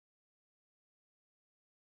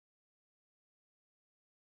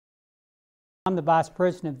I'm the vice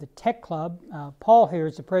president of the Tech Club. Paul here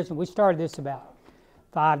is the president. We started this about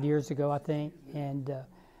 5 years ago, I think, and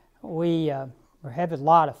we're having a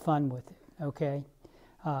lot of fun with it. Okay,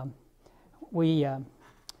 we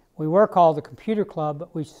were called the Computer Club,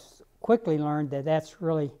 but we quickly learned that that's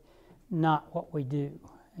really not what we do.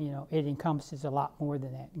 You know, it encompasses a lot more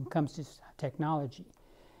than that. It encompasses technology,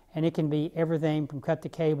 and it can be everything from cut the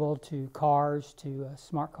cable to cars to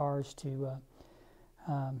smart cars to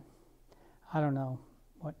I don't know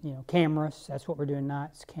what, cameras. That's what we're doing now.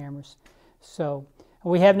 It's cameras. So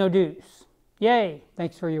we have no dues. Yay!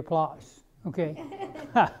 Thanks for your applause. Okay. Do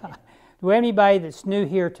we have anybody that's new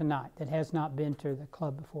here tonight that has not been to the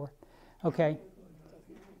club before? Okay.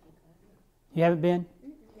 You haven't been?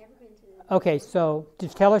 Never been to the. Okay, so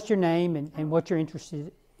just tell us your name and what your interest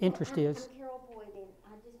is. I'm Carol Boyd, and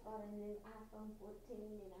I just bought a new iPhone 14,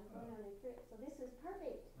 and I'm going on a trip, so this is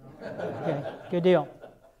perfect. Okay, good deal.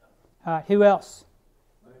 Who else?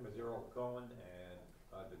 My name is Errol Cohen, and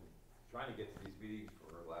I've been trying to get to these meetings for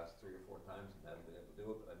the last 3 or 4 times and haven't been able to do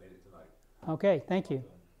it, but I made it tonight. Okay, thank you.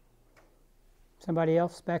 Somebody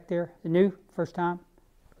else back there? The new, first time?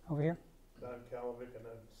 Over here? Don Kalovic, and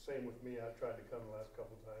then same with me. I tried to come the last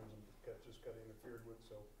couple of times and just got interfered with,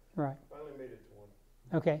 so Right. finally made it to one.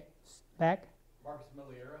 Okay, back? Marcus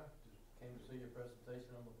Miliera, just came to see your presentation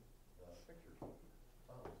on the pictures.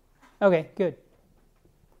 Okay, good.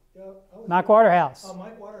 Yeah, I was Mike here- Waterhouse.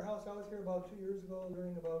 Mike Waterhouse, I was here about 2 years ago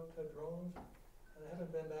learning about drones, and I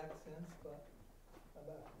haven't been back since, but I'm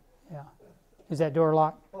back. Yeah. Is that door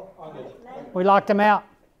locked? Oh, We locked them out.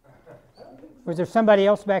 Was there somebody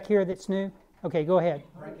else back here that's new? Okay, go ahead.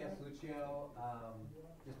 Frank Asluccio,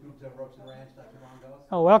 just moved to Robeson Ranch not too long ago.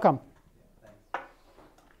 Oh, welcome. Thanks.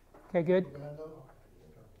 Okay, good.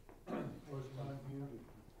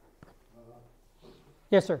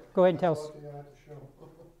 Yes, sir. Go ahead and tell us.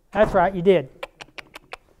 That's right, you did.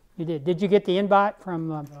 You did. Did you get the invite from?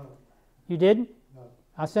 No. You didn't? No.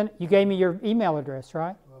 I sent. You gave me your email address,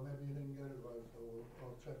 right? Well, maybe you didn't get it right, so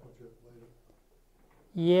I'll check with you later.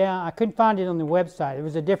 Yeah, I couldn't find it on the website. It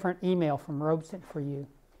was a different email from Robeson for you.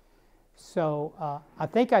 So I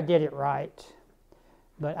think I did it right,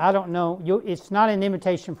 but I don't know. It's not an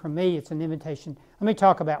invitation from me. It's an invitation. Let me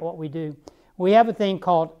talk about what we do. We have a thing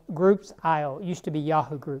called Groups.io. It used to be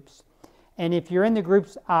Yahoo Groups. And if you're in the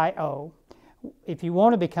Groups.io, if you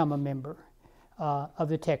want to become a member of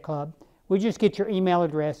the Tech Club, we just get your email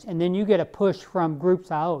address, and then you get a push from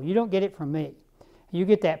Groups.io. You don't get it from me. You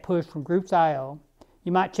get that push from Groups.io.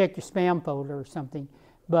 You might check your spam folder or something,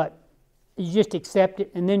 but you just accept it,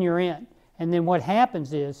 and then you're in. And then what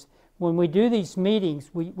happens is, when we do these meetings,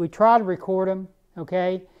 we try to record them,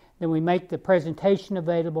 okay? Then we make the presentation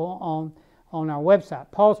available on our website.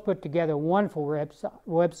 Paul's put together a wonderful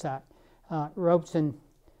website.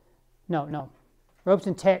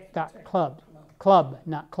 RobesonTech.club,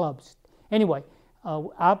 not clubs. Anyway,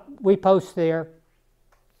 we post there.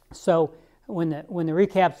 So when the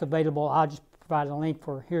recap's available, I'll just provide a link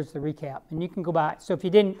for here's the recap, and you can go back. So if you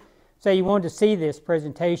didn't say you wanted to see this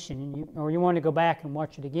presentation, or you want to go back and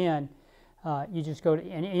watch it again, you just go to,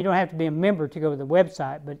 and you don't have to be a member to go to the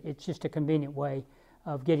website, but it's just a convenient way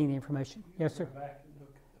of getting the information. Yes, sir.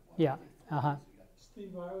 Yeah.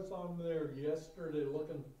 Steve, I was on there yesterday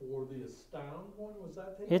looking for the Astound one. Was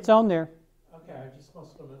that taken? It's on there. Okay, I just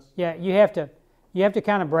must have missed it. Yeah, you have to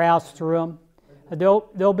kind of browse through them.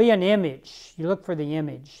 There'll be an image. You look for the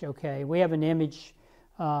image. Okay, we have an image.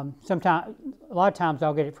 Sometimes, a lot of times,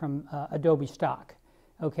 I'll get it from Adobe Stock.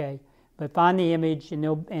 Okay, but find the image,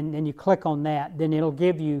 and then you click on that. Then it'll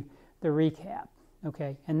give you the recap.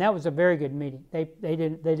 Okay, and that was a very good meeting. They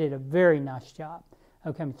did a very nice job.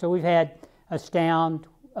 Okay, so we've had Astound,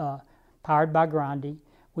 powered by Grundy.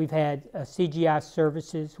 We've had CGI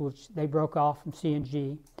Services, which they broke off from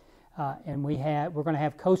C&G, and we're going to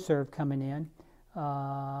have CoServe coming in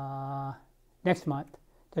next month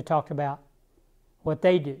to talk about what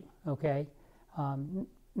they do. Okay,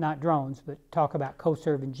 not drones, but talk about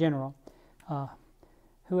CoServe in general.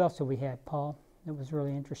 Who else have we had, Paul? That was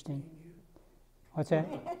really interesting. What's that?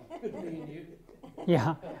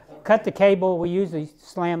 Yeah, cut the cable. We usually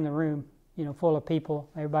slam the room, full of people.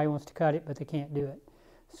 Everybody wants to cut it, but they can't do it.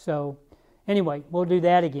 So anyway, we'll do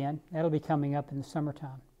that again. That'll be coming up in the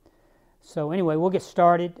summertime. So anyway, we'll get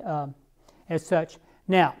started as such.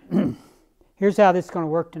 Now, here's how this is going to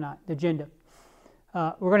work tonight, the agenda.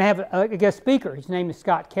 We're going to have a guest speaker. His name is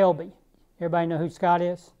Scott Kelby. Everybody know who Scott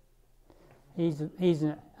is? He's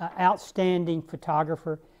an outstanding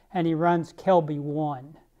photographer, and he runs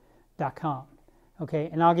kelby1.com. Okay,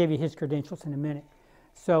 and I'll give you his credentials in a minute.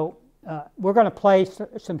 So we're going to play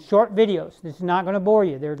some short videos. This is not going to bore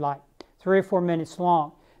you. They're like 3 or 4 minutes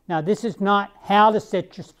long. Now, this is not how to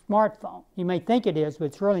set your smartphone. You may think it is, but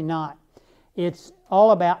it's really not. It's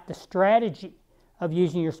all about the strategy of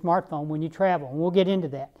using your smartphone when you travel, and we'll get into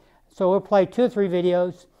that. So we'll play 2 or 3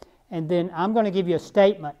 videos, and then I'm going to give you a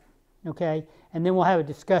statement, okay? And then we'll have a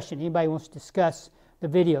discussion. Anybody wants to discuss the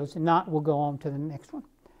videos? If not, we'll go on to the next one.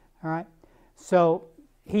 All right? So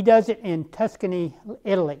he does it in Tuscany,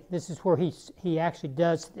 Italy. This is where he actually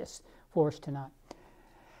does this for us tonight.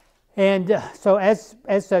 And so as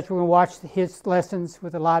such, we're going to watch his lessons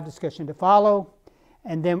with a live discussion to follow.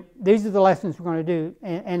 And then these are the lessons we're going to do.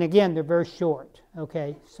 And again, they're very short,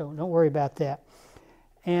 okay? So don't worry about that.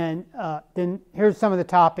 And then here's some of the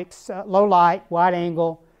topics: low light, wide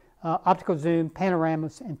angle, optical zoom,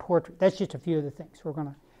 panoramas, and portrait. That's just a few of the things we're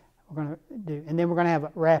going to do. And then we're going to have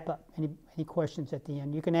a wrap up. Any questions at the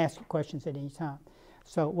end? You can ask your questions at any time.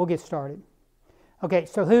 So we'll get started. Okay,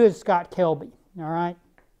 so who is Scott Kelby? All right.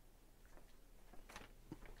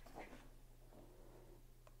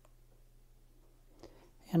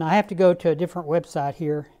 And I have to go to a different website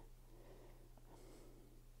here.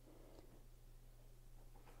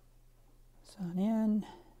 Sign in.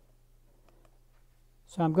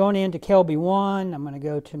 So I'm going into Kelby One. I'm going to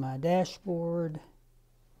go to my dashboard.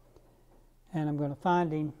 And I'm going to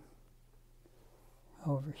find him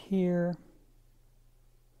over here.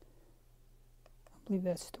 I believe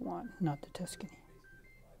that's the one, not the Tuscany.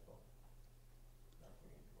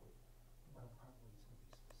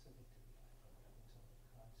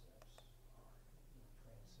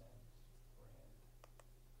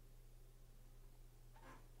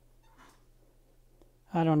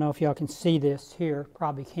 I don't know if y'all can see this here,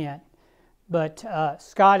 probably can't. But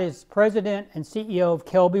Scott is president and CEO of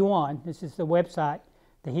Kelby One. This is the website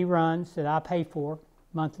that he runs that I pay for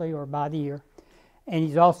monthly or by the year. And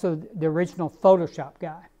he's also the original Photoshop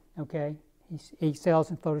guy, okay? He sells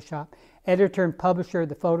in Photoshop. Editor and publisher of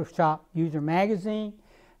the Photoshop User Magazine.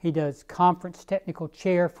 He does conference technical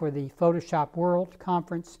chair for the Photoshop World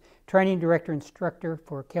Conference, training director instructor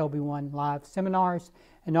for Kelby One live seminars,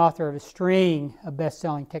 and author of a string of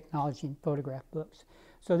best-selling technology and photograph books.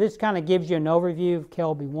 So this kind of gives you an overview of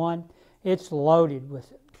Kelby One. It's loaded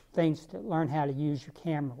with things to learn how to use your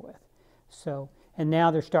camera with. So, and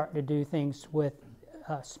now they're starting to do things with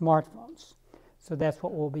smartphones. So that's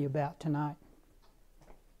what we'll be about tonight.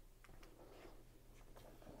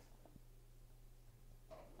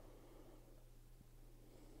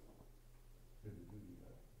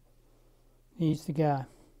 He's the guy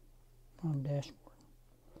on the dashboard.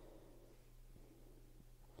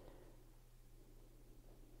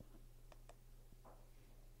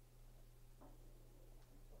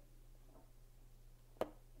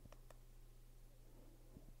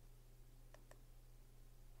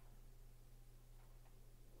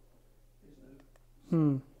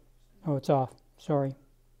 Oh, it's off. Sorry.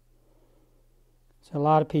 It's a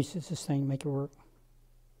lot of pieces, this thing, to make it work.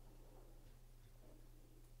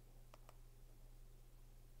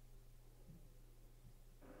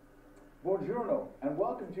 Buongiorno, and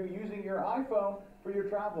welcome to Using Your iPhone for Your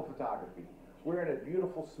Travel Photography. We're in a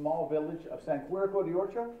beautiful small village of San Quirico di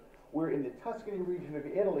Orcio. We're in the Tuscany region of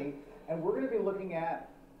Italy, and we're going to be looking at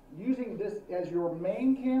using this as your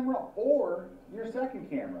main camera or your second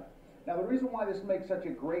camera. Now, the reason why this makes such a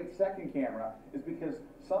great second camera is because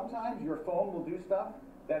sometimes your phone will do stuff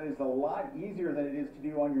that is a lot easier than it is to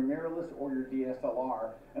do on your mirrorless or your DSLR.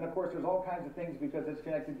 And of course, there's all kinds of things, because it's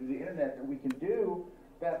connected to the internet, that we can do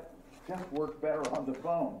that just work better on the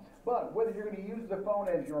phone. But whether you're going to use the phone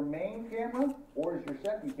as your main camera or as your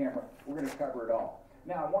second camera, we're going to cover it all.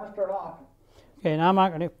 Now, I want to start off. Okay, and I'm not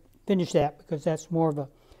going to finish that because that's more of a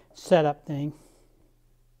setup thing.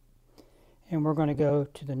 And we're going to go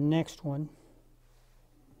to the next one,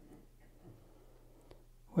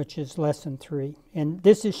 which is lesson 3. And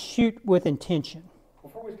this is shoot with intention.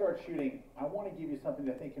 Before we start shooting, I want to give you something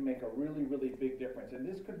that I think can make a really, really big difference. And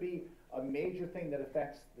this could be a major thing that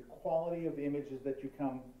affects the quality of the images that you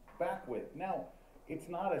come back with. Now, it's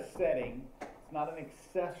not a setting, it's not an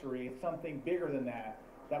accessory, it's something bigger than that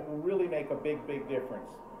that will really make a big, big difference.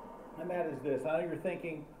 And that is this. I know you're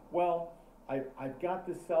thinking, well, I've got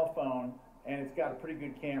this cell phone and it's got a pretty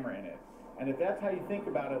good camera in it. And if that's how you think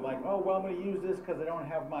about it, like, oh, well, I'm going to use this because I don't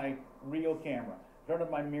have my real camera, I don't have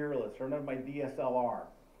my mirrorless, or I don't have my DSLR.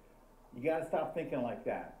 You got to stop thinking like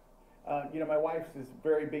that. You know, my wife is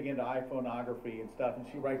very big into iPhoneography and stuff, and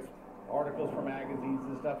she writes articles for magazines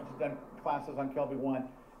and stuff, and she's done classes on Kelby One.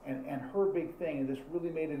 And her big thing, and this really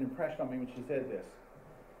made an impression on me when she said this,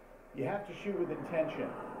 you have to shoot with intention.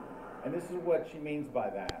 And this is what she means by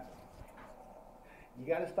that. You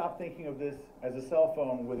got to stop thinking of this as a cell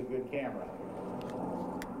phone with a good camera.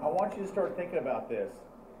 I want you to start thinking about this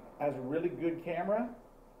as a really good camera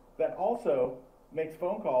that also makes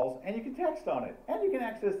phone calls, and you can text on it, and you can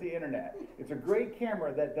access the internet. It's a great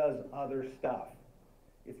camera that does other stuff.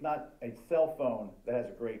 It's not a cell phone that has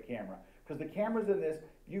a great camera. Because the cameras in this,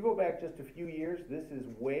 you go back just a few years, this is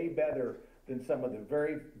way better than some of the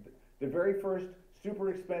very first super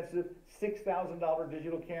expensive $6,000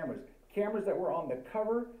 digital cameras. Cameras that were on the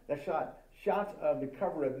cover, that shot shots of the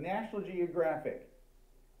cover of National Geographic,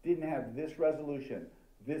 didn't have this resolution,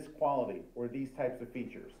 this quality, or these types of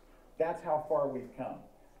features. That's how far we've come.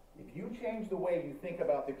 If you change the way you think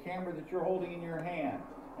about the camera that you're holding in your hand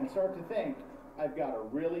and start to think, I've got a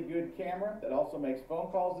really good camera that also makes phone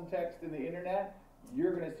calls and text in the internet,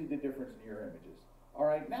 you're going to see the difference in your images. All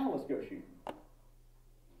right, now let's go shooting.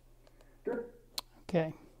 Sure.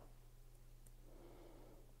 Okay.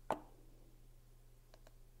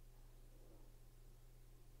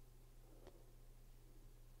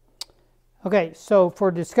 Okay, so for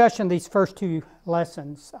discussion, these first two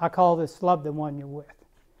lessons, I call this Love the One You're With.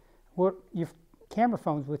 Your camera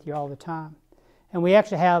phone's with you all the time. And we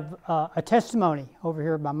actually have a testimony over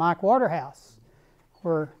here by Mike Waterhouse.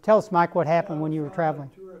 Tell us, Mike, what happened when you were traveling.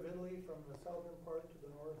 I was on a tour of Italy from the southern part to the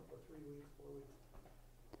north for 3 weeks, 4 weeks.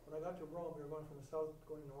 When I got to Rome, we were going from the south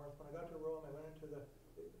going north. When I got to Rome, I went into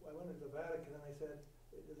the Vatican, and they said,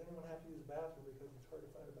 does anyone have to use the bathroom because it's hard to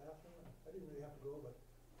find a bathroom? I didn't really have to go, but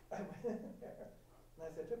I went in there. And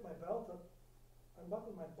I said, I took my belt up,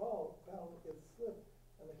 unbuckled my belt, it slipped,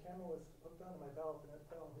 and the camera was hooked onto my belt, and it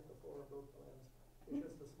fell and hit the floor and broke the lens. It's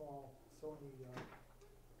just a small Sony camera.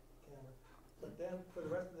 But then, for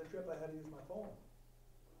the rest of the trip, I had to use my phone.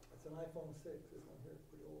 It's an iPhone 6. This one here is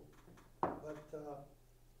pretty old. But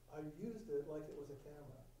I used it like it was a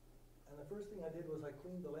camera. And the first thing I did was I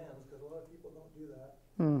cleaned the lens, because a lot of people don't do that.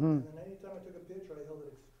 Mm-hmm. And then anytime I took a picture, I held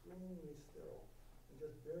it extremely still and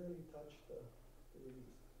just barely touched the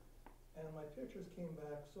release. And my pictures came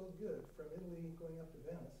back so good from Italy going up to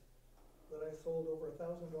Venice that I sold over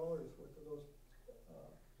 $1,000 worth of those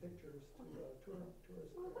pictures to tourists.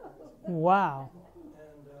 Wow.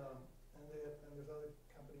 And there's other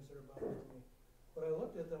companies that are buying from me. But I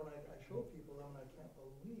looked at them and I showed people them, and I can't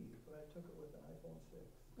believe that I took it with an iPhone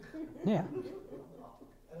 6. Yeah.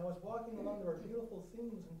 And I was walking along, there were beautiful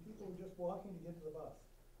scenes, and people were just walking to get to the bus,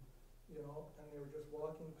 and they were just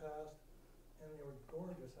walking past, and they were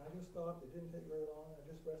gorgeous. And I just stopped, it didn't take very long, I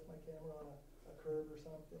just rest my camera on a curb or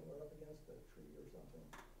something, or up against a tree or something,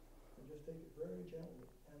 and just take it very gently,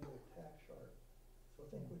 and they're tack sharp. So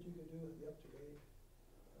think what you could do with the up-to-date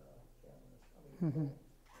cameras, phones,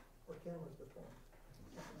 or cameras with phones.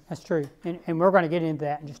 That's true. And we're going to get into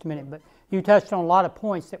that in just a minute. But you touched on a lot of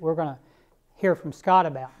points that we're going to hear from Scott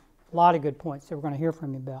about. A lot of good points that we're going to hear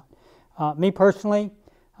from you about. Me personally,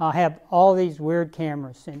 I have all these weird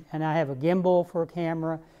cameras. And I have a gimbal for a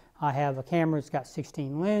camera. I have a camera that's got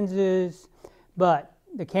 16 lenses. But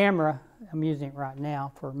the camera, I'm using it right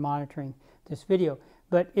now for monitoring this video.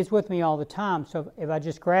 But it's with me all the time. So if I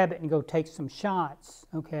just grab it and go take some shots,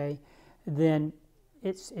 okay, then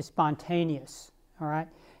it's spontaneous. All right.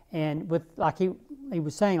 And with, like he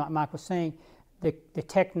was saying, like Mike was saying, the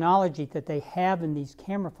technology that they have in these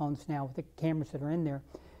camera phones now, with the cameras that are in there,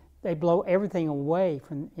 they blow everything away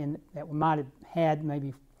that we might have had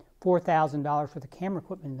maybe $4,000 worth of camera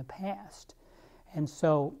equipment in the past. And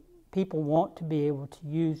so people want to be able to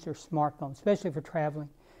use their smartphone, especially for traveling.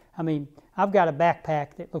 I mean, I've got a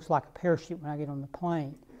backpack that looks like a parachute when I get on the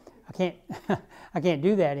plane. I can't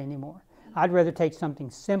do that anymore. I'd rather take something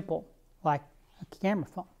simple like a camera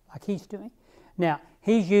phone, like he's doing. Now,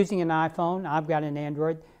 he's using an iPhone. I've got an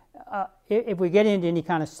Android. If we get into any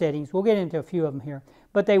kind of settings, we'll get into a few of them here,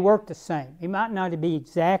 but they work the same. It might not be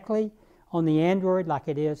exactly on the Android like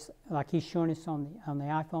it is, like he's showing us on the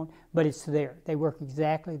iPhone, but it's there. They work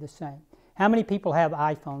exactly the same. How many people have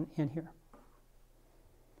iPhone in here?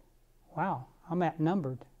 Wow, I'm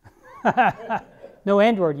outnumbered. No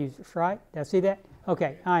Android users, right? Did I see that?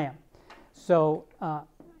 Okay, I am. So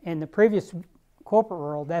in the previous corporate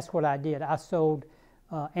world, that's what I did. I sold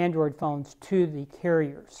Android phones to the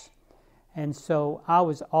carriers. And so I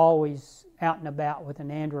was always out and about with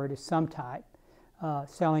an Android of some type,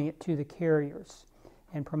 selling it to the carriers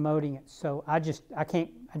and promoting it. So I just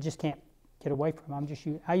can't get away from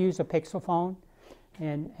it. I use a Pixel phone,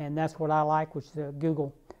 and that's what I like, which is a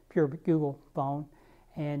pure Google phone,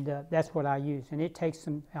 and that's what I use. And it takes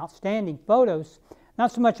some outstanding photos.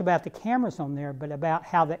 Not so much about the cameras on there, but about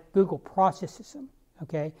how that Google processes them.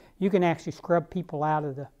 Okay, you can actually scrub people out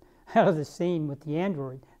of the scene with the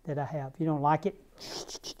Android that I have. If you don't like it,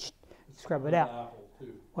 scrub it out. Apple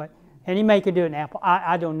too. What? And you may could do it in Apple.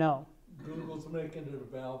 I don't know. Google's making it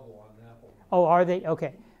available on Apple. Oh, are they?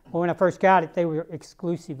 Okay. Well, when I first got it, they were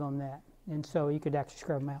exclusive on that, and so you could actually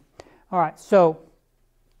scrub them out. All right, so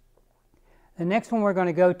the next one we're going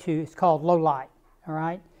to go to is called low light, all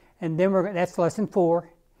right? And then that's lesson 4.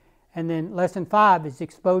 And then lesson 5 is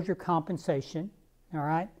exposure compensation, all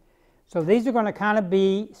right? So these are going to kind of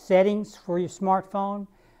be settings for your smartphone,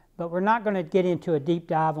 but we're not going to get into a deep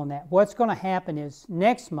dive on that. What's going to happen is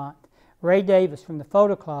next month, Ray Davis from the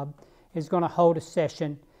Photo Club is going to hold a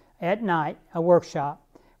session at night, a workshop,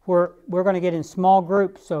 where we're going to get in small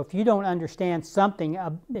groups. So if you don't understand something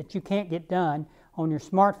that you can't get done on your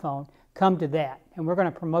smartphone, come to that. And we're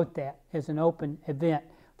going to promote that as an open event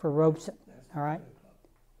for Robeson, all right?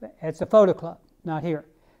 It's a Photo Club, not here,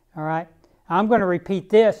 all right? I'm going to repeat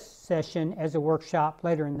this session as a workshop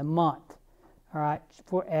later in the month, all right,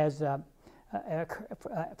 for the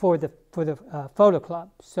Photo Club.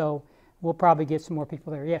 So we'll probably get some more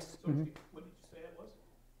people there. Yes? So what did you say it was?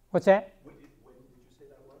 What's that? When did you say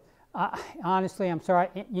that was? Honestly, I'm sorry.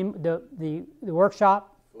 The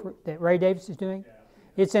workshop that Ray Davis is doing,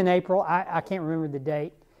 it's in April. I can't remember the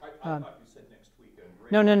date. I thought you said next week.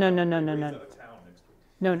 No. Ray's out of town next week.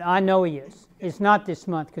 No, I know he is. It's not this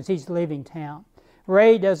month because he's leaving town.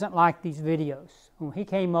 Ray doesn't like these videos. When he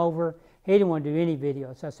came over, he didn't want to do any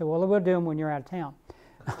videos. I said, well, we'll do them when you're out of town.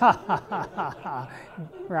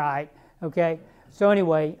 Right, okay. So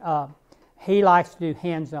anyway, he likes to do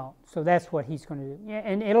hands-on. So that's what he's going to do. Yeah,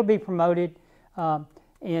 and it'll be promoted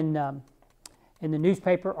in the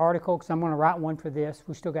newspaper article because I'm going to write one for this.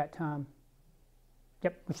 We still got time.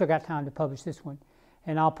 Yep, we still got time to publish this one.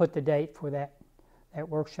 And I'll put the date for that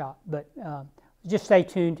workshop. But just stay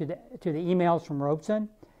tuned to the emails from Robeson,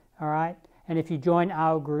 all right? And if you join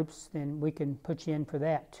our groups, then we can put you in for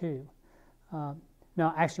that too.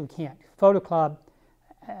 No, actually we can't. Photo Club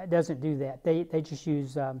doesn't do that. They just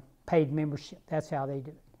use paid membership. That's how they do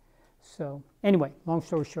it. So anyway, long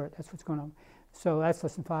story short, that's what's going on. So that's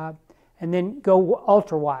lesson 5. And then go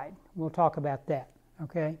ultra wide. We'll talk about that,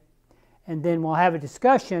 okay? And then we'll have a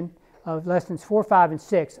discussion of lessons 4, 5, and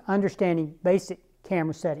 6, understanding basic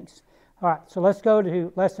camera settings. All right, so let's go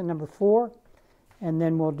to lesson number 4, and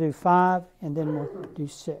then we'll do 5, and then we'll do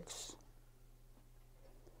 6.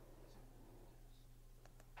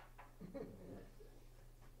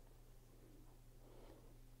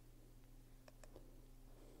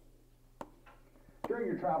 During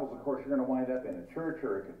your travels, of course, you're going to wind up in a church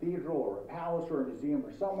or a cathedral or a palace or a museum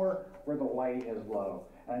or somewhere where the lighting is low.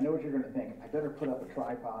 And I know what you're going to think. I better put up a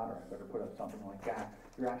tripod or I better put up something like that.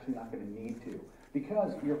 You're actually not going to need to,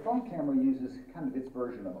 because your phone camera uses kind of its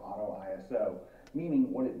version of auto ISO, meaning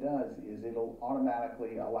what it does is it'll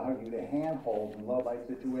automatically allow you to handhold in low light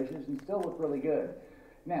situations and still look really good.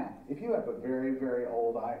 Now, if you have a very, very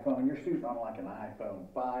old iPhone, you're shooting on like an iPhone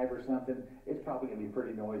 5 or something, it's probably going to be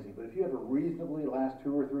pretty noisy. But if you have a reasonably last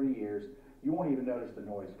 2 or 3 years, you won't even notice the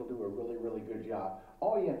noise. It'll do a really, really good job.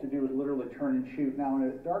 All you have to do is literally turn and shoot. Now, in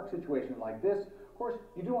a dark situation like this, of course,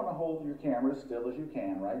 you do want to hold your camera as still as you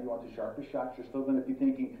can, right? You want the sharpest shots. You're still going to be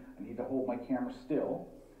thinking, I need to hold my camera still.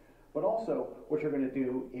 But also, what you're going to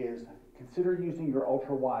do is consider using your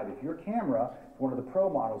ultra wide. If your camera is one of the pro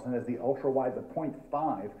models and has the ultra wide, the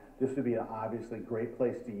 0.5, this would be an obviously great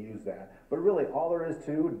place to use that. But really, all there is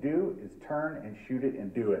to do is turn and shoot it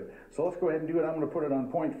and do it. So let's go ahead and do it. I'm going to put it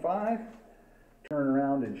on 0.5, turn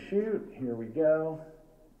around and shoot. Here we go.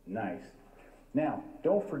 Nice. Now,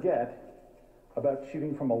 don't forget about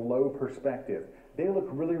shooting from a low perspective. They look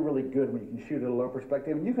really, really good when you can shoot at a low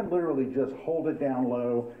perspective. And you can literally just hold it down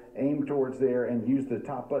low, aim towards there, and use the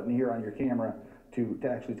top button here on your camera to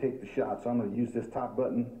actually take the shot. So I'm going to use this top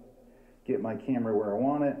button, get my camera where I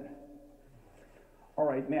want it. All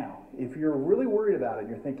right, now, if you're really worried about it, and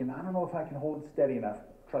you're thinking, I don't know if I can hold it steady enough,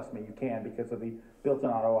 trust me, you can because of the built-in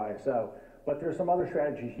auto ISO. But there's some other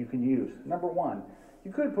strategies you can use. Number one,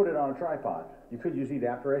 you could put it on a tripod. You could use it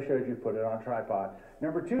after I showed you, put it on a tripod.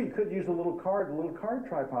 Number two, you could use a little card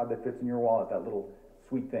tripod that fits in your wallet, that little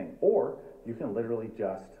sweet thing. Or you can literally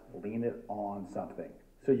just lean it on something.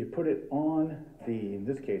 So you put it on in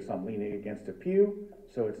this case, I'm leaning against a pew,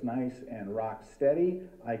 so it's nice and rock steady.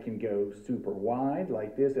 I can go super wide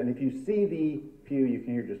like this, and if you see the pew, you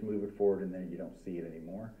can just move it forward and then you don't see it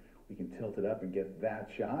anymore. We can tilt it up and get that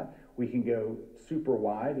shot. We can go super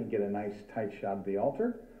wide and get a nice tight shot of the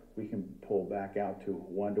altar. We can pull back out to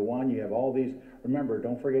 1-to-1. You have all these. Remember,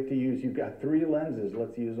 don't forget to use, you've got 3 lenses.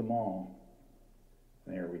 Let's use them all.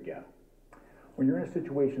 There we go. When you're in a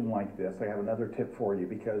situation like this, I have another tip for you,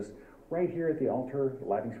 because right here at the altar,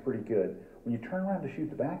 lighting's pretty good. When you turn around to shoot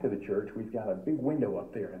the back of the church, we've got a big window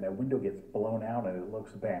up there, and that window gets blown out and it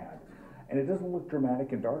looks bad. And it doesn't look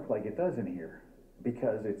dramatic and dark like it does in here,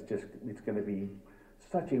 because it's gonna be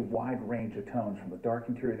such a wide range of tones, from the dark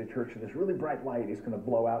interior of the church to this really bright light. It's gonna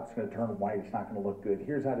blow out, it's gonna turn white, it's not gonna look good.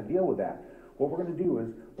 Here's how to deal with that. What we're gonna do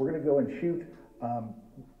is, we're gonna go and shoot,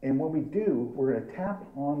 and when we do, we're gonna tap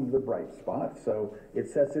on the bright spot. So it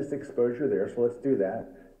sets this exposure there, so let's do that.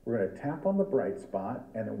 We're gonna tap on the bright spot,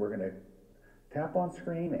 and then we're gonna tap on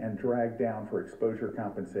screen and drag down for exposure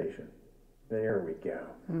compensation. There we go.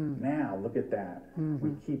 Now, look at that.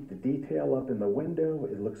 We keep the detail up in the window.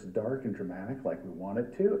 It looks dark and dramatic like we want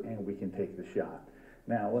it to, and we can take the shot.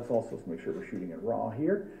 Now, let's also make sure we're shooting it raw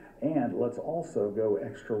here, and let's also go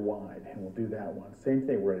extra wide, and we'll do that one. Same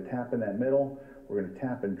thing, we're gonna tap in that middle. We're gonna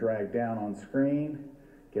tap and drag down on screen,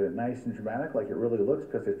 get it nice and dramatic like it really looks,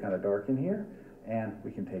 because it's kind of dark in here, and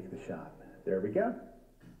we can take the shot. There we go.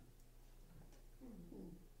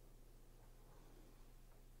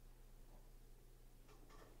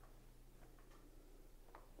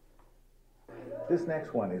 This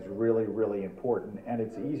next one is really, really important, and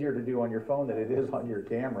it's easier to do on your phone than it is on your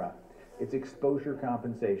camera. It's exposure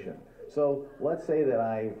compensation. So let's say that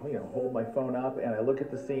I, hold my phone up and I look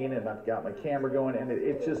at the scene and I've got my camera going, and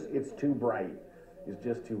it's too bright. It's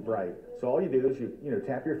just too bright. So all you do is you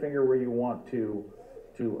tap your finger where you want to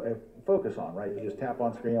focus on, right? You just tap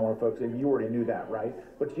on screen, I want to focus. You already knew that, right?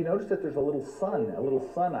 But you notice that there's a little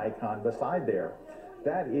sun icon beside there.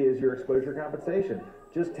 That is your exposure compensation.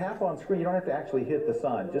 Just tap on screen. You don't have to actually hit the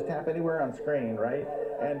sun. Just tap anywhere on screen, right?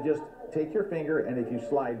 And just take your finger, and if you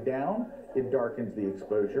slide down, it darkens the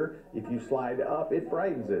exposure. If you slide up, it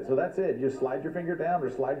brightens it. So that's it. Just slide your finger down or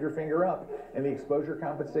slide your finger up, and the exposure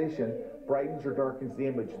compensation brightens or darkens the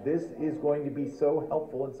image. This is going to be so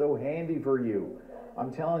helpful and so handy for you.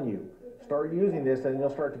 I'm telling you, start using this, and you'll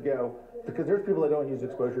start to go, because there's people that don't use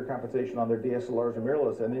exposure compensation on their DSLRs or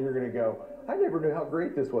mirrorless, and then you're going to go, I never knew how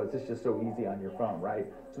great this was. It's just so easy on your phone, right?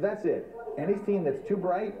 So that's it. Any scene that's too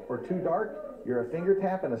bright or too dark, you're a finger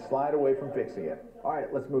tap and a slide away from fixing it. All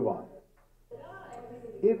right, let's move on.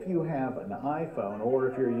 If you have an iPhone, or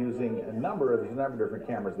if you're using there's a number of different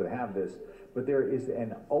cameras that have this, but there is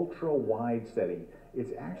an ultra wide setting.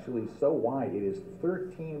 It's actually so wide, it is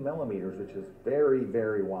 13 millimeters, which is very,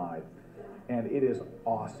 very wide. And it is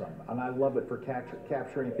awesome, and I love it for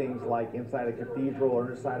capturing things like inside a cathedral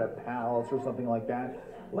or inside a palace or something like that.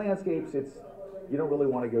 Landscapes, you don't really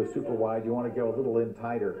want to go super wide. You want to go a little in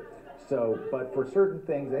tighter. So, but for certain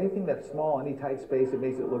things, anything that's small, any tight space, it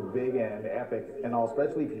makes it look big and epic, and all,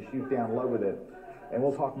 especially if you shoot down low with it. And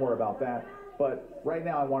we'll talk more about that. But right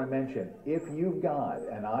now I want to mention, if you've got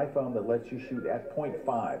an iPhone that lets you shoot at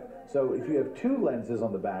 0.5, so if you have two lenses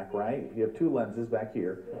on the back, right? If you have two lenses back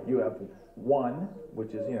here, you have one,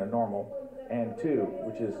 which is, normal, and two,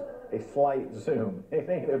 which is a slight zoom. It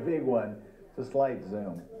ain't a big one, it's a slight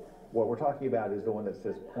zoom. What we're talking about is the one that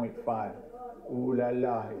says 0.5. Ooh la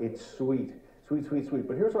la, it's sweet. Sweet, sweet, sweet.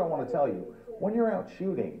 But here's what I want to tell you. When you're out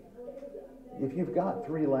shooting, if you've got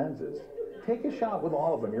three lenses, take a shot with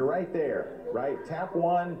all of them. You're right there, right? Tap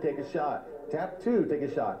one, take a shot. Tap two, take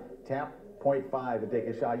a shot. Tap 0.5 and take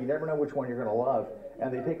a shot. You never know which one you're going to love.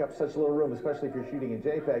 And they take up such little room, especially if you're shooting in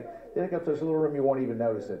JPEG, they take up such little room you won't even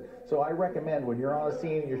notice it. So I recommend when you're on a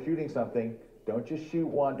scene and you're shooting something, don't just shoot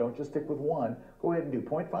one, don't just stick with one. Go ahead and do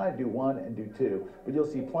 0.5, do one, and do two. But you'll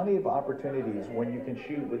see plenty of opportunities when you can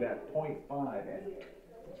shoot with that 0.5, and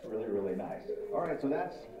it's really, really nice. All right, so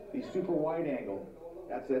that's the super wide angle.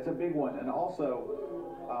 That's a big one. And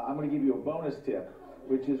also, I'm going to give you a bonus tip,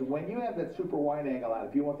 which is when you have that super wide angle out,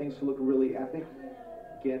 if you want things to look really epic,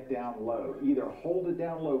 get down low. Either hold it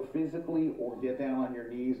down low physically or get down on your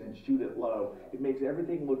knees and shoot it low. It makes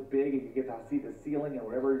everything look big, and you get to see the ceiling and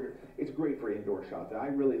whatever. It's great for indoor shots.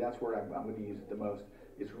 That's where I'm going to use it the most.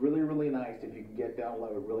 It's really, really nice if you can get down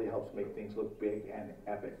low. It really helps make things look big and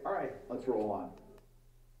epic. All right, let's roll on.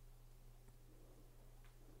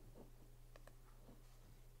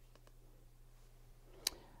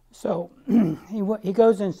 So he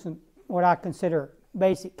goes into some, what I consider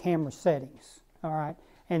basic camera settings, all right,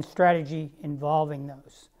 and strategy involving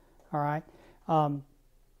those, all right.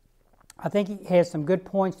 I think he has some good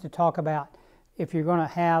points to talk about. If you're going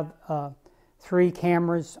to have 3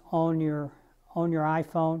 cameras on your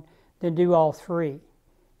iPhone, then do all 3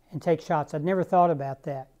 and take shots. I'd never thought about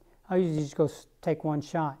that. I usually just go take one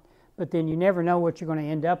shot, but then you never know what you're going to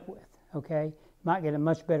end up with. Okay, you might get a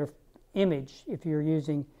much better image if you're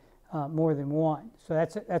using more than one. So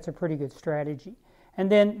that's a pretty good strategy. And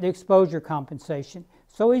then the exposure compensation,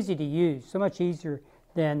 so easy to use, so much easier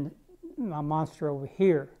than my monster over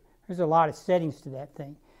here. There's a lot of settings to that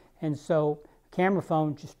thing, and so camera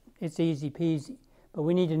phone, just it's easy peasy. But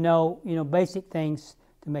we need to know, basic things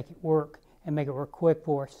to make it work and make it work quick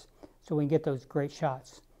for us so we can get those great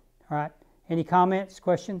shots. All right. Any comments,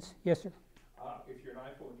 questions? Yes, sir. If you're an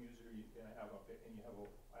iPhone user and you have an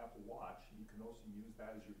Apple Watch, you can also use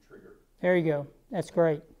that as your trigger. There you go. That's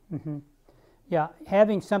great. Yeah,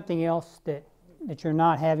 having something else that you're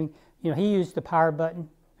not having. He used the power button.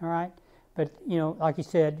 All right. But like you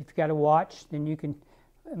said, if you got a watch, then you can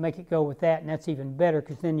make it go with that, and that's even better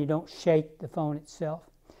because then you don't shake the phone itself.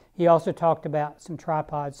 He also talked about some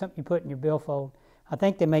tripods, something you put in your billfold. I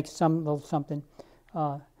think they make some little something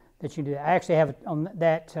that you can do. I actually have on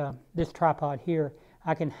that this tripod here.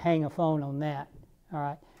 I can hang a phone on that, all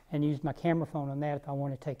right, and use my camera phone on that if I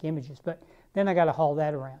want to take images. But then I got to haul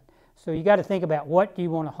that around. So you got to think about what do you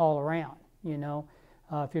want to haul around.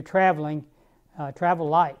 If you're traveling, travel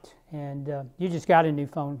light, and you just got a new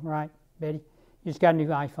phone, right, Betty? You just got a new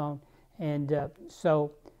iPhone, and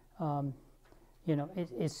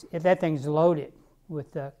that thing's loaded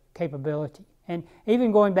with capability, and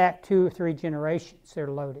even going back 2 or 3 generations, they're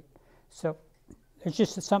loaded. So it's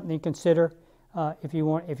just something to consider if you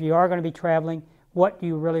are going to be traveling. What do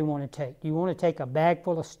you really want to take? Do you want to take a bag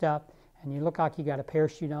full of stuff and you look like you got a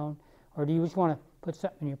parachute on, or do you just want to put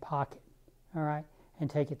something in your pocket, all right, and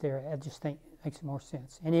take it there? I just think it makes more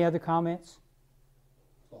sense. Any other comments?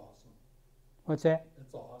 It's awesome. What's that?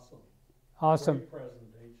 It's awesome. Awesome. Great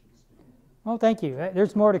presentation, Steve. Well, thank you.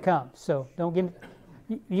 There's more to come, so don't give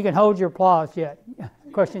me, you can hold your applause yet.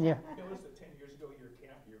 Question, yeah. You noticed that 10 years ago your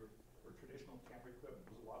traditional camera equipment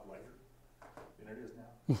was a lot lighter than it is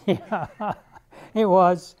now? Yeah, it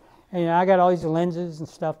was. And I got all these lenses and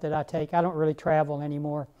stuff that I take. I don't really travel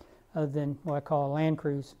anymore other than what I call a land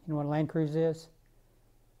cruise. You know what a land cruise is?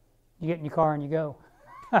 You get in your car and you go.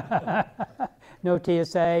 No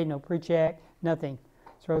TSA, no pre-check, nothing.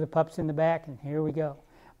 Throw the pups in the back and here we go.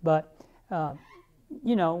 But,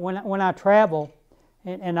 when I travel,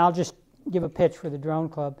 and I'll just give a pitch for the Drone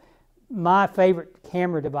Club, my favorite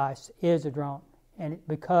camera device is a drone, and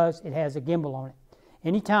because it has a gimbal on it.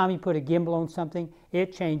 Anytime you put a gimbal on something,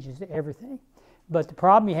 it changes everything. But the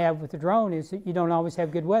problem you have with the drone is that you don't always have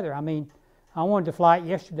good weather. I mean, I wanted to fly it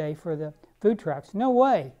yesterday for the food trucks. No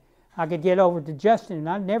way I could get over to Justin and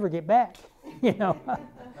I'd never get back.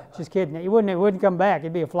 Just kidding. It wouldn't come back.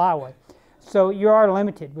 It'd be a flyaway. So you are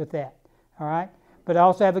limited with that, all right? But I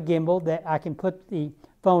also have a gimbal that I can put the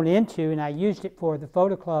phone into, and I used it for the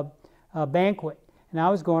photo club banquet. And I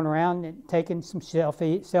was going around and taking some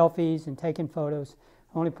selfies and taking photos.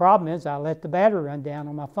 Only problem is I let the battery run down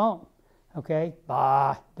on my phone. Okay,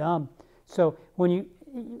 dumb. So when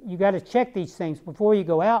you got to check these things before you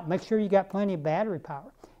go out. Make sure you got plenty of battery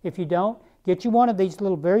power. If you don't, get you one of these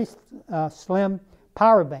little very slim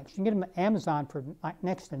power banks. You can get them at Amazon for like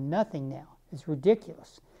next to nothing now. It's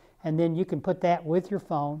ridiculous. And then you can put that with your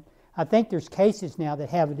phone. I think there's cases now that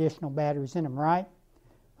have additional batteries in them, right?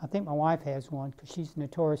 I think my wife has one because she's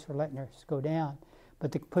notorious for letting hers go down.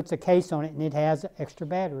 But it puts a case on it and it has extra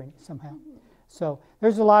battery in it somehow. So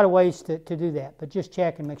there's a lot of ways to do that, but just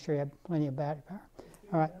check and make sure you have plenty of battery power.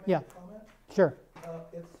 All right, yeah, sure.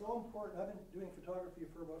 It's so important. I've been doing photography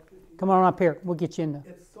for about 50 years. Come on up here. We'll get you in there.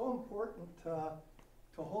 It's so important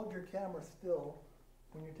to hold your camera still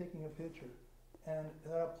when you're taking a picture, and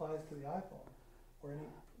that applies to the iPhone or any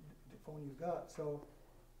phone you've got. So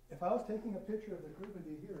if I was taking a picture of the group of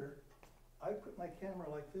you here, I put my camera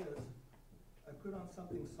like this. I put on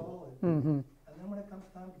something solid, and then when it comes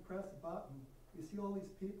time to press the button, you see all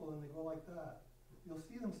these people and they go like that. You'll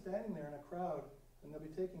see them standing there in a crowd, and they'll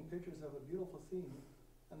be taking pictures of a beautiful scene,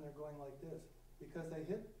 and they're going like this because they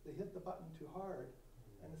hit the button too hard.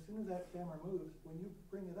 And as soon as that camera moves, when you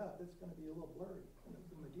bring it up, it's going to be a little blurry in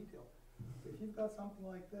the detail. So if you've got something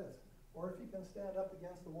like this, or if you can stand up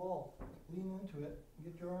against the wall, lean into it,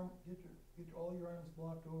 get all your arms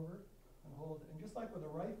blocked over, and hold it. And just like with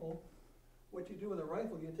a rifle, what you do with a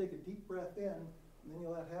rifle, you take a deep breath in, and then you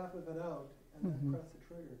let half of it out, and then press the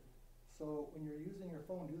trigger. So when you're using your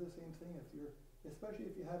phone, do the same thing. Especially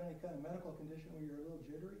if you have any kind of medical condition where you're a little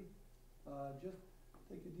jittery, just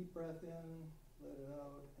take a deep breath in, let it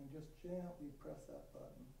out, and just gently press that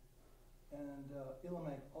button. And it'll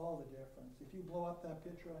make all the difference. If you blow up that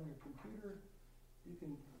picture on your computer, you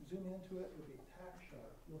can zoom into it, it'll be tack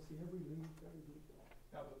sharp. You'll see every leaf, every detail.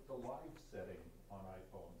 Now, the live setting on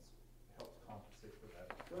iPhones helps compensate for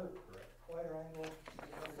that, Sure. correct? Wider angle.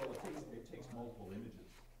 Well, it takes multiple images.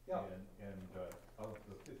 Yeah. And of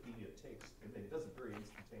the 15 it takes, and it does it very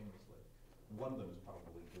instantaneously. And one of them is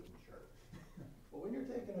probably good and sharp. Well, when you're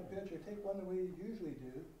taking a picture, take one the way you usually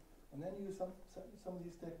do, and then use some of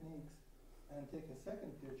these techniques, and take a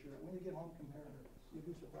second picture. When you get home, compare it. You'll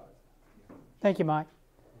be surprised. Thank you, Mike.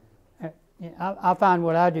 Yeah, I find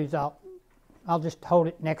what I do is I'll just hold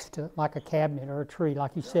it next to like a cabinet or a tree,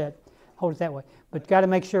 like you said, hold it that way. But got to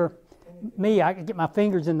make sure, I can get my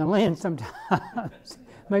fingers in the lens sometimes.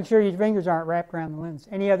 Make sure your fingers aren't wrapped around the lens.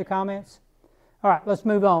 Any other comments? All right, let's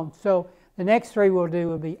move on. So the next three we'll do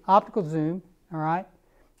will be optical zoom, all right,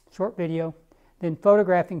 short video, then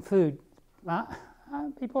photographing food.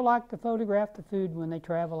 People like to photograph the food when they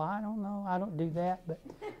travel. I don't know. I don't do that, but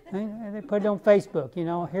they put it on Facebook, you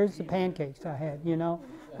know. Here's the pancakes I had, you know.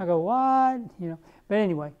 I go, what? You know. But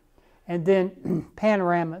anyway, and then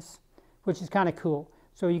panoramas, which is kind of cool.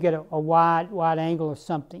 So you get a wide angle of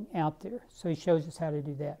something out there. So he shows us how to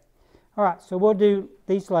do that. All right, so we'll do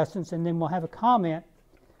these lessons, and then we'll have a comment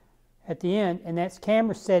at the end, and that's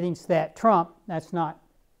camera settings that trump, that's not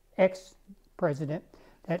ex-president,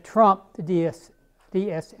 that trump the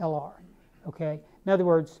DSLR, okay? In other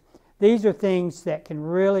words, these are things that can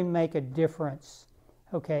really make a difference,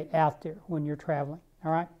 okay, out there when you're traveling,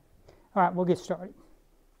 all right? All right, we'll get started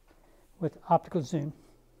with optical zoom.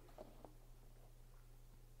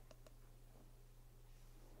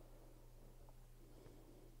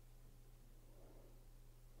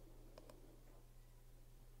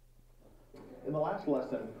 In the last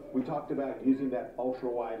lesson, we talked about using that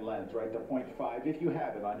ultra-wide lens, right, the 0.5, if you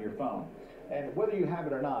have it on your phone. And whether you have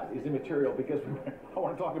it or not is immaterial, because I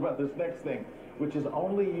want to talk about this next thing, which is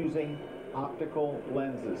only using optical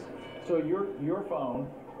lenses. So your phone,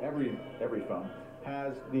 every phone,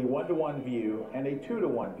 has the 1-to-1 view and a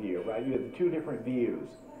 2-to-1 view, right? You have the two different views.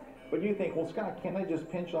 But you think, well, Scott, can't I just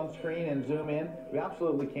pinch on screen and zoom in? We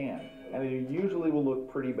absolutely can. And it usually will look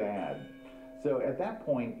pretty bad. So at that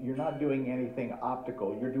point, you're not doing anything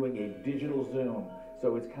optical, you're doing a digital zoom.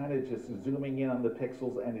 So it's kind of just zooming in on the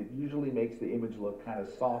pixels, and it usually makes the image look kind of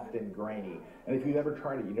soft and grainy. And if you've ever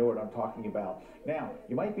tried it, you know what I'm talking about. Now,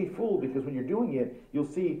 you might be fooled, because when you're doing it, you'll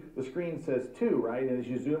see the screen says 2, right? And as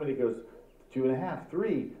you zoom in, it goes 2.5,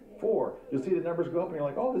 3, 4. You'll see the numbers go up, and you're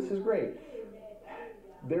like, oh, this is great.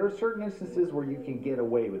 There are certain instances where you can get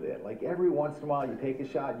away with it. Like every once in a while, you take a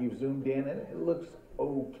shot, you've zoomed in, and it looks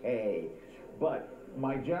okay. But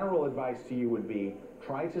my general advice to you would be,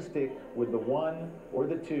 try to stick with the 1 or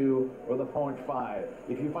the 2 or the 0.5.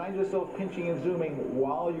 If you find yourself pinching and zooming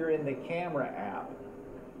while you're in the camera app,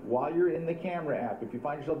 if you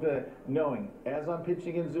find yourself knowing, as I'm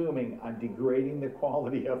pinching and zooming, I'm degrading the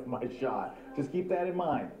quality of my shot. Just keep that in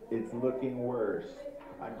mind. It's looking worse.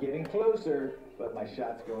 I'm getting closer, but my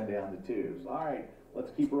shot's going down to 2s. All right,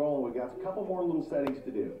 let's keep rolling. We've got a couple more little settings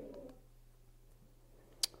to do.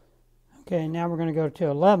 Okay, now we're going to go to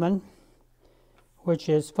 11, which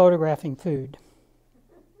is photographing food.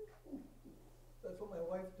 That's what my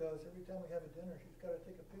wife does. Every time we have a dinner, she's got to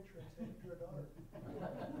take a picture and send it to her daughter.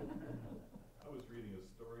 I was reading a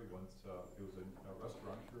story once, it was a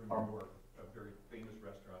restaurateur in New York, a very famous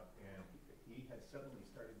restaurant, and he had suddenly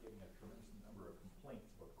started getting a tremendous number of complaints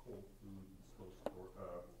about cold food and slow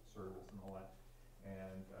service and all that.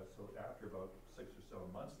 And so after about 6 or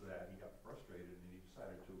 7 months of that, he got frustrated, and he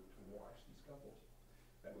decided to watch these couples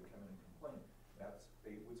that would come in and complain.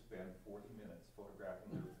 They would spend 40 minutes photographing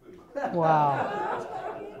their food. Wow.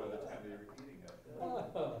 By the time they were eating it.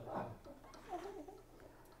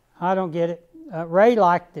 I don't get it. Ray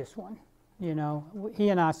liked this one. You know, he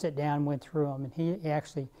and I sat down and went through them, and he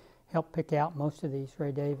actually helped pick out most of these,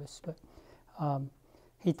 Ray Davis. But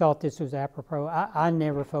he thought this was apropos. I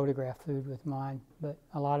never photograph food with mine, but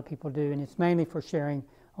a lot of people do, and it's mainly for sharing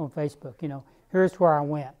on Facebook. You know, here's where I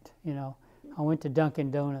went, you know. I went to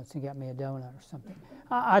Dunkin' Donuts and got me a donut or something.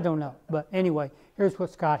 I don't know. But anyway, here's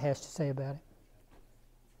what Scott has to say about it.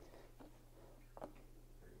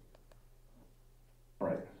 All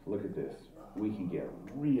right, look at this. We can get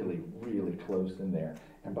really, really close in there.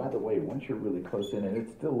 And by the way, once you're really close in, and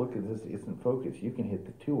it's still, look at this, isn't focused, you can hit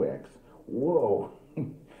the 2x. Whoa,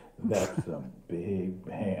 that's some big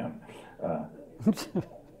bam.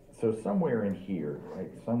 So somewhere in here,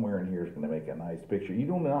 right, somewhere in here is going to make a nice picture. You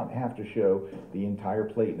do not have to show the entire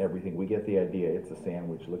plate and everything. We get the idea. It's a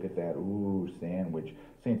sandwich. Look at that. Ooh, sandwich.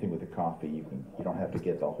 Same thing with the coffee. You don't have to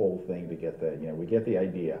get the whole thing to get the, you know, we get the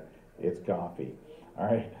idea. It's coffee. All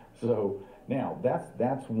right. So now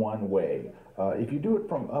that's one way. If you do it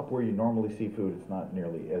from up where you normally see food, it's not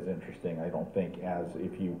nearly as interesting, I don't think, as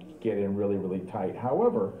if you get in really, really tight.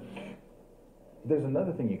 However, there's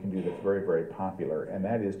another thing you can do that's very, very popular, and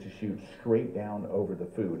that is to shoot straight down over the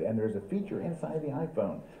food. And there's a feature inside the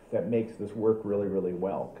iPhone that makes this work really, really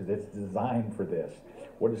well, because it's designed for this.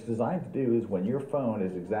 What it's designed to do is when your phone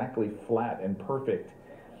is exactly flat and perfect,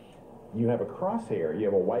 you have a crosshair. You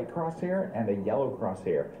have a white crosshair and a yellow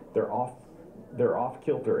crosshair. They're off they're off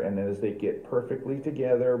kilter, and then as they get perfectly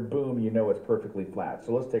together, boom, you know it's perfectly flat.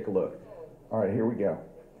 So let's take a look. All right, here we go.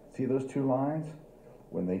 See those two lines?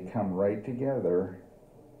 When they come right together,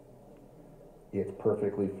 it's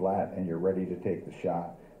perfectly flat and you're ready to take the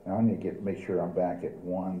shot. Now I need to make sure I'm back at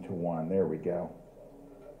 1 to 1. There we go.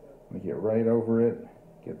 Let me get right over it,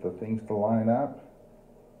 get the things to line up.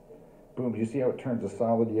 Boom, you see how it turns a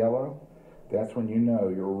solid yellow? That's when you know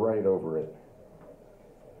you're right over it.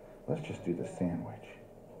 Let's just do the sandwich.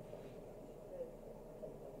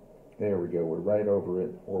 There we go, we're right over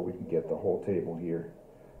it, or we can get the whole table here.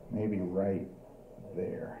 Maybe right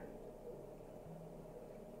there.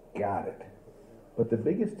 Got it. But the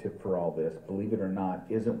biggest tip for all this, believe it or not,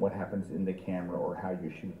 isn't what happens in the camera or how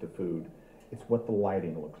you shoot the food. It's what the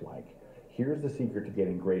lighting looks like. Here's the secret to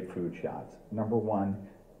getting great food shots. Number one,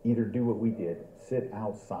 either do what we did, sit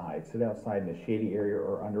outside in a shady area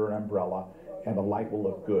or under an umbrella, and the light will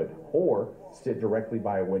look good. Or sit directly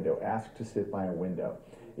by a window. Ask to sit by a window.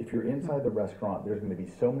 If you're inside the restaurant, there's going to be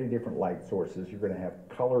so many different light sources. You're going to have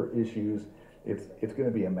color issues. It's going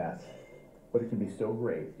to be a mess. But it can be so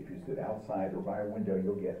great. If you sit outside or by a window,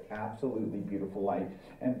 you'll get absolutely beautiful light.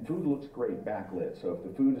 And food looks great backlit. So if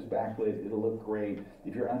the food is backlit, it'll look great.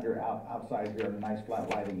 If you're outside here in nice flat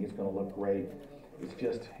lighting, it's going to look great. It's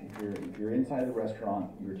just, if you're inside the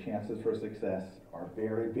restaurant, your chances for success are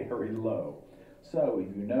very, very low. So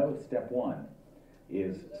if you know step one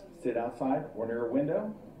is sit outside or near a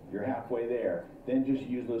window, you're halfway there. Then just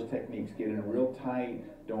use those techniques. Get in real tight.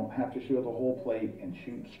 Don't have to show the whole plate and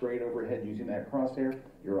shoot straight overhead using that crosshair.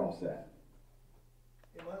 You're all set.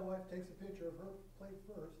 Yeah, my wife takes a picture of her plate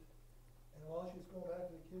first, and while she's going back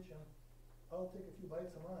to the kitchen, I'll take a few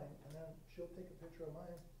bites of mine, and then she'll take a picture of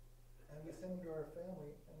mine, and we send them to our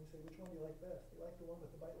family, and we say, which one do you like best? You like the one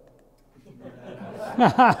with the bite on it?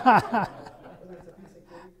 Whether it's a piece of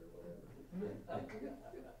cake or whatever.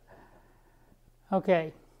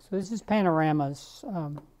 Okay, so this is Panoramas,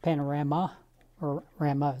 Panorama, or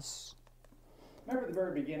Ramas. Remember at the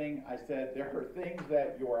very beginning, I said there are things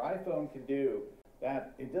that your iPhone can do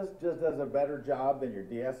that it just does a better job than your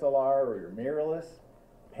DSLR or your mirrorless.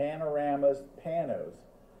 Panoramas, Panos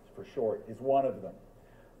for short, is one of them.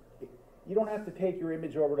 You don't have to take your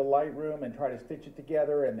image over to Lightroom and try to stitch it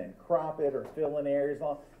together and then crop it or fill in areas.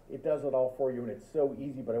 It does it all for you, and it's so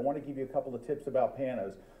easy, but I want to give you a couple of tips about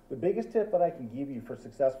Panos. The biggest tip that I can give you for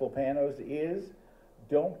successful Panos is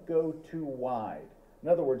don't go too wide. In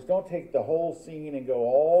other words, don't take the whole scene and go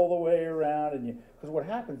all the way around, because what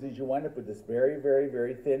happens is you wind up with this very, very,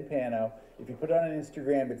 very thin pano. If you put it on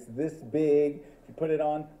Instagram, it's this big. If you put it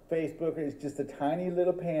on Facebook, it's just a tiny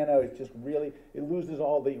little pano. It's just really, it loses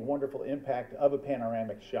all the wonderful impact of a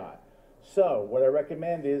panoramic shot. So what I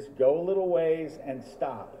recommend is go a little ways and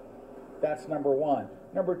stop. That's number one.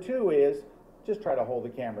 Number two is just try to hold the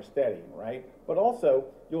camera steady, right? But also,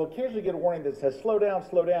 you'll occasionally get a warning that says, slow down,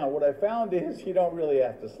 slow down. What I found is you don't really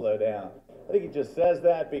have to slow down. I think it just says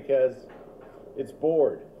that because it's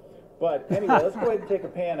bored. But anyway, let's go ahead and take a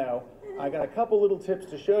pano. I got a couple little tips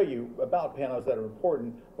to show you about panos that are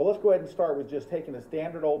important, but let's go ahead and start with just taking a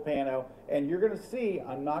standard old pano, and you're gonna see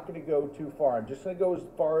I'm not gonna go too far. I'm just gonna go as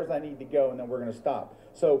far as I need to go, and then we're gonna stop.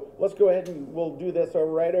 So let's go ahead and we'll do this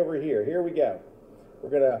right over here. Here we go.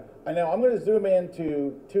 I'm gonna zoom in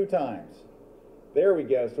to 2 times. There we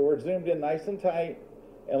go. So we're zoomed in nice and tight,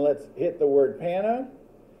 and let's hit the word pano,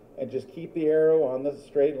 and just keep the arrow on the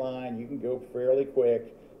straight line. You can go fairly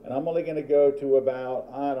quick, and I'm only gonna go to about,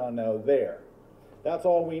 I don't know, there. That's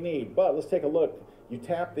all we need, but let's take a look. You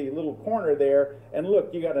tap the little corner there, and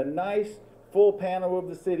look, you got a nice full pano of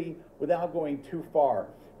the city without going too far.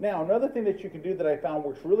 Now, another thing that you can do that I found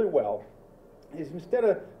works really well is instead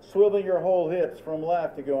of swiveling your whole hips from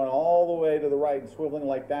left and going all the way to the right and swiveling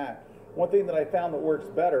like that, one thing that I found that works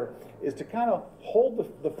better is to kind of hold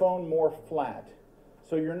the phone more flat.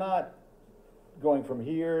 So you're not going from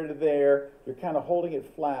here to there, you're kind of holding it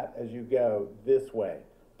flat as you go this way.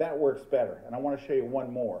 That works better, and I want to show you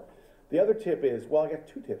one more. The other tip is, well, I got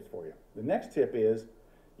 2 tips for you. The next tip is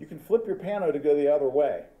you can flip your pano to go the other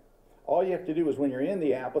way. All you have to do is when you're in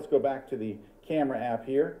the app, let's go back to the camera app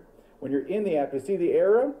here. When you're in the app, you see the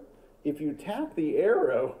arrow? If you tap the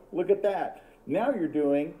arrow, look at that. Now you're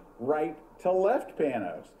doing right to left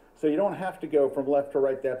panos. So you don't have to go from left to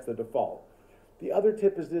right, that's the default. The other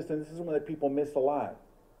tip is this, and this is one that people miss a lot.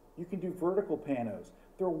 You can do vertical panos.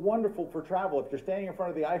 They're wonderful for travel. If you're standing in front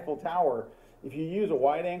of the Eiffel Tower, if you use a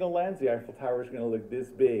wide angle lens, the Eiffel Tower is going to look this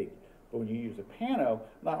big. But when you use a pano,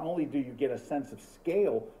 not only do you get a sense of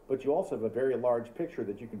scale, but you also have a very large picture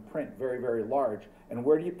that you can print very, very large. And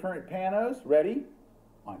where do you print panos? Ready?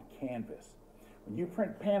 On canvas. When you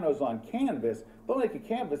print panos on canvas, they'll make a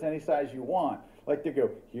canvas any size you want. Like they go,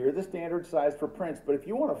 here are the standard size for prints, but if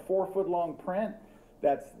you want a 4-foot long print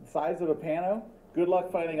that's the size of a pano, good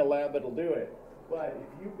luck finding a lab that'll do it. But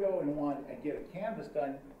if you go and want to get a canvas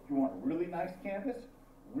done, you want really nice canvas,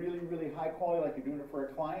 really, really high quality, like you're doing it for a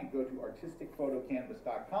client, go to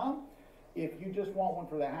artisticphotocanvas.com. If you just want one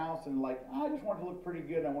for the house and like, I just want it to look pretty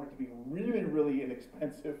good, I want it to be really, really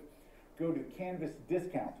inexpensive, go to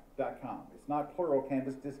canvasdiscount.com. It's not plural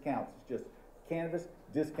canvas discounts, it's just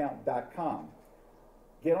canvasdiscount.com.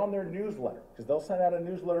 Get on their newsletter, because they'll send out a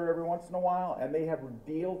newsletter every once in a while, and they have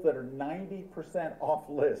deals that are 90% off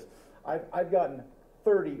list. I've gotten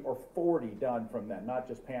 30 or 40 done from them, not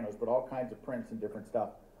just panos, but all kinds of prints and different stuff.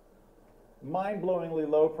 Mind-blowingly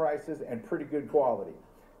low prices and pretty good quality.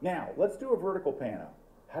 Now, let's do a vertical pano.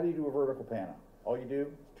 How do you do a vertical pano? All you do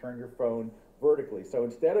is turn your phone vertically. So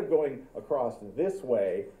instead of going across this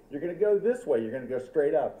way, you're going to go this way. You're going to go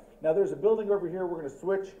straight up. Now, there's a building over here. We're going to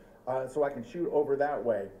switch so I can shoot over that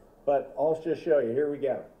way. But I'll just show you. Here we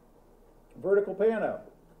go. Vertical pano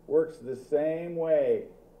works the same way.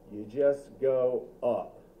 You just go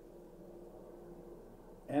up.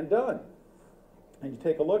 And done. And you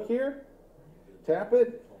take a look here, tap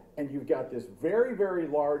it, and you've got this very, very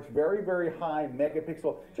large, very, very high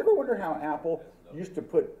megapixel. Did you ever wonder how Apple used to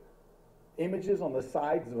put images on the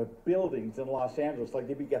sides of buildings in Los Angeles? Like,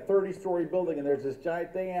 they'd be a 30-story building, and there's this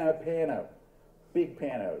giant thing and a pano. Big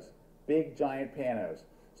panos. Big, giant panos.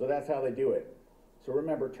 So that's how they do it. So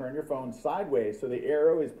remember, turn your phone sideways so the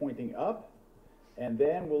arrow is pointing up, and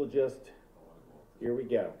then we'll just, here we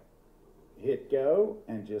go. Hit go,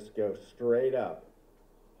 and just go straight up.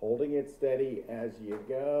 Holding it steady as you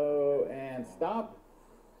go, and stop.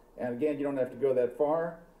 And again, you don't have to go that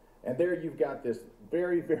far. And there you've got this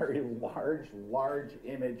very, very large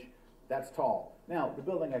image that's tall. Now, the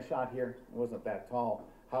building I shot here wasn't that tall.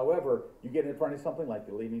 However, you get in front of something like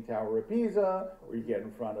the Leaning Tower of Pisa, or you get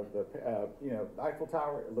in front of the Eiffel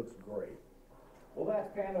Tower, it looks great. Well, that's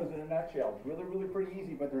panos in a nutshell. Really, really pretty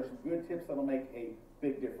easy, but there's some good tips that'll make a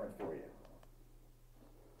big difference for you.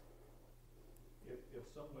 If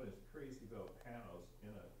someone is crazy about panos in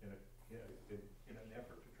an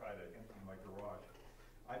effort to try to empty my garage,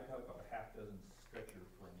 I've got about a half dozen stretcher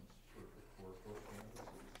frames for canvases.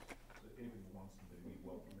 So if anybody wants them to be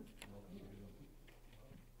welcome to do them.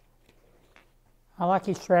 I like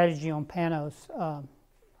his strategy on panos.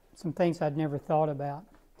 Some things I'd never thought about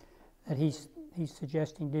that he's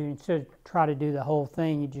suggesting doing. Instead of try to do the whole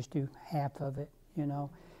thing, you just do half of it,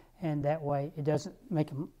 and that way it doesn't make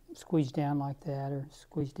them squeeze down like that or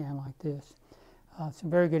squeeze down like this. Some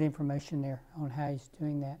very good information there on how he's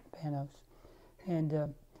doing that, panos.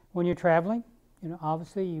 And when you're traveling,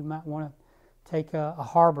 obviously you might want to take a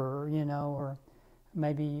harbor, or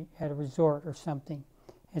maybe at a resort or something.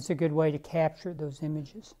 It's a good way to capture those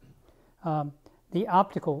images. The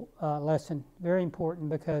optical lesson, very important,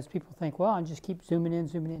 because people think, well, I just keep zooming in.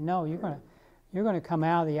 No, you're going to come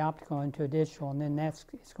out of the optical into a digital, and then it's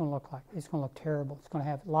going to look terrible. It's going to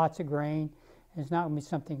have lots of grain, and it's not going to be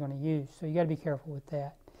something you're going to use. So you got to be careful with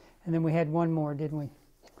that. And then we had one more, didn't we?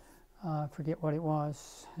 I forget what it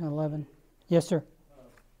was. 11. Yes, sir.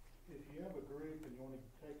 If you have a group and you want to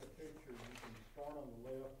take a picture, you can start on the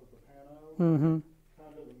left with the pano. Mm-hmm.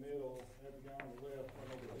 Come to the middle, have the guy on the left come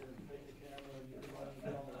over here and take the camera, and you can run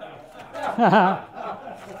it on the right.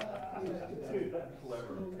 That's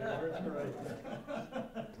clever. That's right.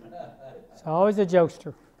 It's always a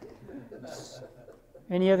jokester.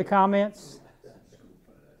 Any other comments?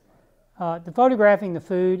 The photographing the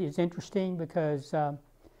food is interesting because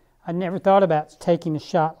I never thought about taking a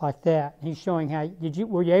shot like that. He's showing how.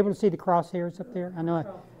 Were you able to see the crosshairs up there? I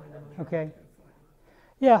know. Okay.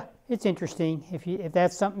 Yeah, it's interesting. If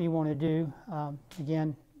that's something you want to do,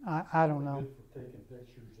 again, I don't know. Good for taking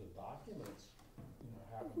pictures of documents.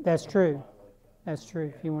 That's true. That's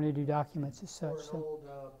true. If you want to do documents as Or such. an old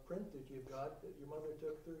print that you've got that your mother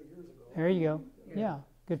took 30 years ago. There you go. Yeah,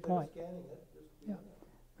 good point. Instead of scanning it, just Yeah.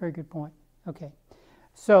 Very good point. Okay.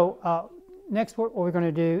 So next what we're going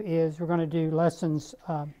to do is we're going to do lessons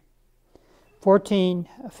 14,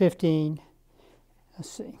 15. Let's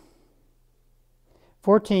see.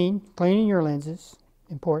 14, cleaning your lenses,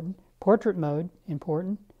 important. Portrait mode,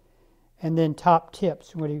 important. And then top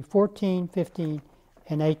tips. We're going to do 14, 15,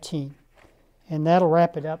 and 18. And that'll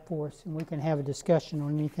wrap it up for us, and we can have a discussion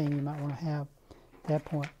on anything you might want to have at that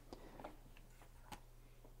point.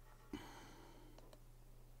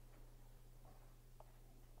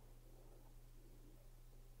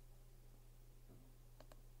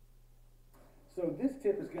 So this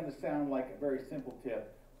tip is going to sound like a very simple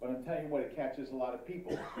tip, but I'm telling you what, it catches a lot of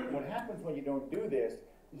people. What happens when you don't do this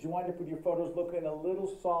is you wind up with your photos looking a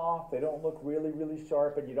little soft, they don't look really, really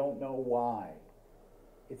sharp, and you don't know why.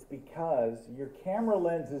 It's because your camera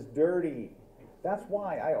lens is dirty. That's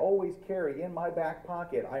why I always carry in my back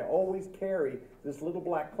pocket, I always carry this little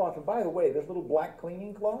black cloth. And by the way, this little black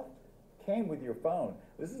cleaning cloth came with your phone.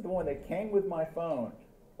 This is the one that came with my phone.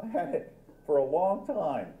 I had it for a long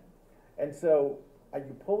time. And so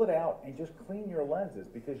you pull it out and just clean your lenses,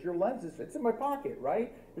 because your lenses, it's in my pocket,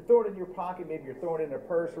 right? You throw it in your pocket, maybe you're throwing it in a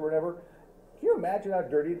purse or whatever. Can you imagine how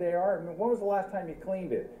dirty they are? I mean, when was the last time you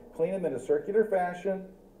cleaned it? Clean them in a circular fashion,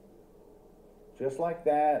 just like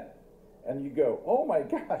that. And you go, oh my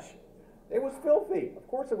gosh, it was filthy. Of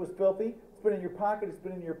course it was filthy. It's been in your pocket, it's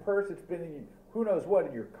been in your purse, it's been in who knows what,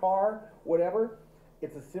 in your car, whatever.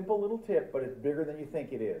 It's a simple little tip, but it's bigger than you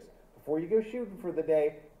think it is. Before you go shooting for the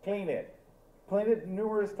day, clean it. Clean it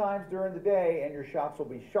numerous times during the day, and your shots will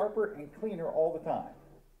be sharper and cleaner all the time.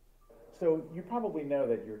 So you probably know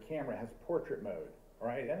that your camera has portrait mode,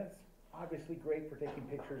 right? And it's obviously great for taking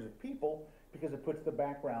pictures of people because it puts the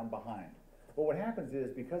background behind. But what happens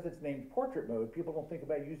is, because it's named portrait mode, people don't think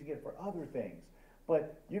about using it for other things.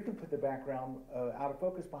 But you can put the background out of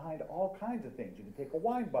focus behind all kinds of things. You can take a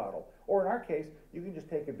wine bottle, or in our case, you can just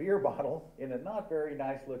take a beer bottle in a not very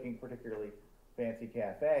nice looking, particularly fancy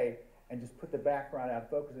cafe, and just put the background out of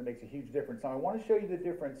focus, and it makes a huge difference. Now I want to show you the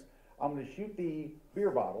difference. I'm going to shoot the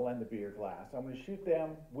beer bottle and the beer glass. I'm going to shoot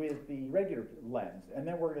them with the regular lens, and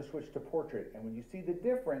then we're going to switch to portrait. And when you see the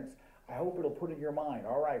difference, I hope it'll put in your mind,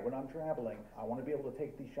 all right, when I'm traveling, I want to be able to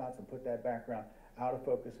take these shots and put that background out of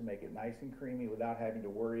focus and make it nice and creamy without having to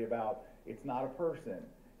worry about, it's not a person.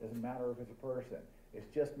 It doesn't matter if it's a person.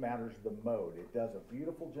 It just matters the mode. It does a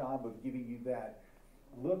beautiful job of giving you that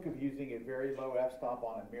look of using a very low f-stop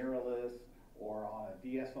on a mirrorless or on a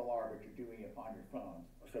DSLR, but you're doing it on your phone.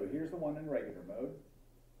 So here's the one in regular mode.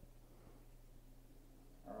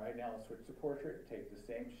 All right, now let's switch to portrait. Take the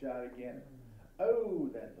same shot again. Oh,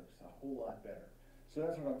 that looks a whole lot better. So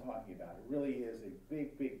that's what I'm talking about. It really is a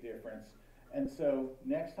big, big difference. And so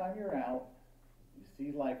next time you're out, you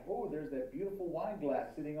see like, oh, there's that beautiful wine glass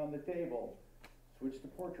sitting on the table. Switch to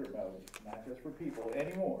portrait mode, not just for people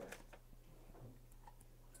anymore.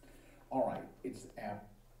 All right, it's app.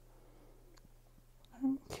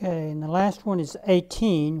 Okay, and the last one is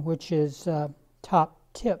 18, which is top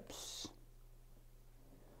tips.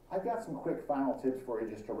 I've got some quick final tips for you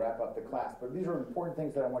just to wrap up the class, but these are important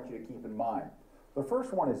things that I want you to keep in mind. The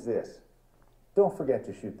first one is this: don't forget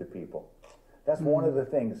to shoot the people. That's one of the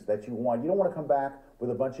things that you want. You don't want to come back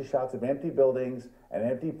with a bunch of shots of empty buildings and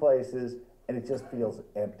empty places, and it just feels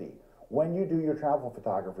empty. When you do your travel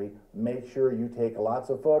photography, make sure you take lots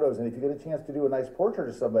of photos, and if you get a chance to do a nice portrait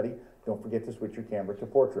of somebody, don't forget to switch your camera to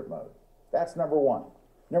portrait mode. That's number one.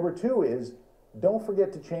 Number two is, don't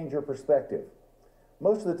forget to change your perspective.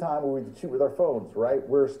 Most of the time when we shoot with our phones, right,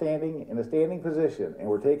 we're standing in a standing position, and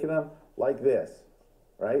we're taking them like this,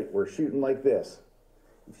 right? We're shooting like this.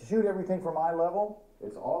 If you shoot everything from eye level,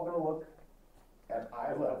 it's all going to look at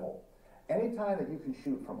eye level. Anytime that you can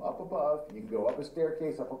shoot from up above, you can go up a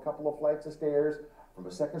staircase, up a couple of flights of stairs, from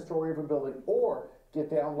a second story of a building, or get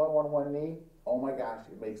down low on one knee, oh my gosh,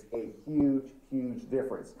 it makes a huge, huge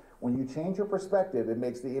difference. When you change your perspective, it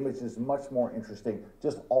makes the images much more interesting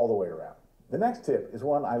just all the way around. The next tip is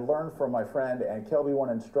one I learned from my friend and Kelby One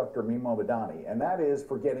instructor, Mimo Madani, and that is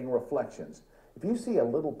for getting reflections. If you see a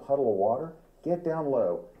little puddle of water, get down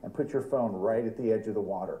low and put your phone right at the edge of the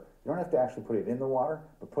water. You don't have to actually put it in the water,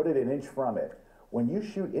 but put it an inch from it. When you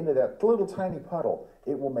shoot into that little tiny puddle,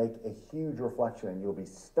 it will make a huge reflection and you'll be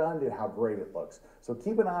stunned at how great it looks. So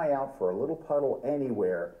keep an eye out for a little puddle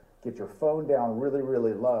anywhere. Get your phone down really,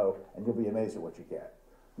 really low and you'll be amazed at what you get.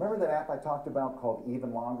 Remember that app I talked about called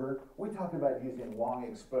Even Longer? We talked about using long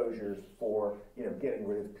exposures for, getting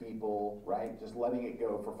rid of people, right? Just letting it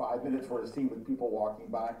go for 5 minutes for a scene with people walking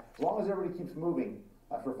by. As long as everybody keeps moving,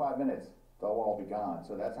 after 5 minutes, they'll all be gone.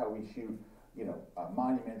 So that's how we shoot,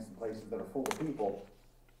 monuments and places that are full of people.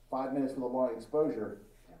 5 minutes with a long exposure,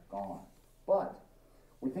 they're gone. But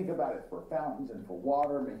we think about it for fountains and for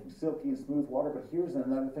water, making silky and smooth water. But here's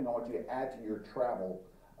another thing I want you to add to your travel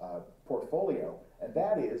portfolio, and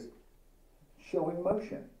that is showing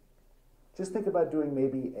motion. Just think about doing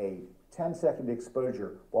maybe a 10-second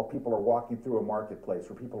exposure while people are walking through a marketplace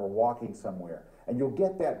or people are walking somewhere, and you'll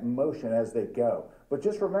get that motion as they go. But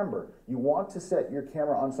just remember, you want to set your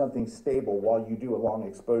camera on something stable while you do a long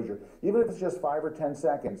exposure. Even if it's just 5 or 10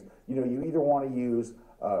 seconds, you either want to use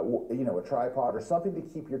a tripod or something to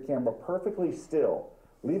keep your camera perfectly still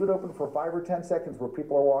Leave it open for 5 or 10 seconds where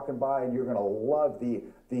people are walking by, and you're gonna love the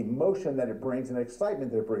motion that it brings and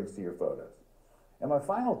excitement that it brings to your photos. And my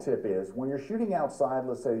final tip is, when you're shooting outside,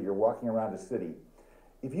 let's say that you're walking around a city,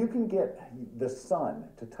 if you can get the sun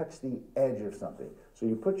to touch the edge of something, so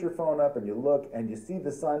you put your phone up and you look and you see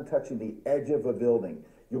the sun touching the edge of a building,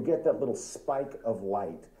 you'll get that little spike of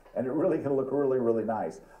light, and it really can look really, really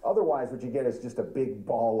nice. Otherwise, what you get is just a big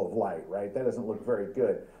ball of light, right? That doesn't look very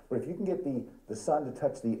good. But if you can get the sun to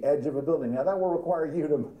touch the edge of a building, now that will require you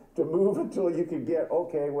to move until you can get,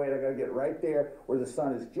 okay, wait, I gotta get right there where the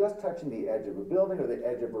sun is just touching the edge of a building or the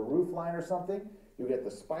edge of a roof line or something. You get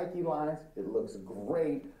the spiky lines, it looks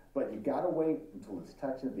great, but you gotta wait until it's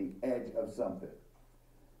touching the edge of something.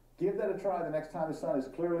 Give that a try the next time the sun is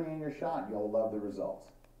clearly in your shot, and you'll love the results.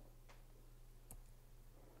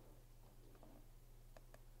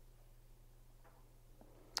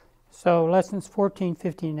 So lessons 14,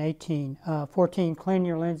 15, and 18. 14, clean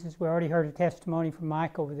your lenses. We already heard a testimony from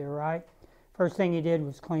Mike over there, right? First thing he did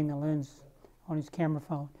was clean the lens on his camera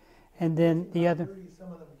phone. And then the other...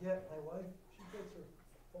 Some of them get, my wife, she takes her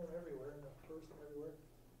phone everywhere, in the purse and everywhere,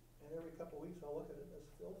 and every couple of weeks I'll look at it, and it's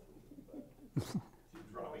filthy. She's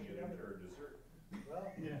dropping it into her dessert. Well,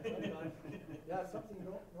 sometimes, yeah, something you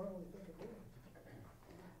don't normally think of doing.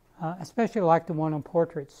 Especially like the one on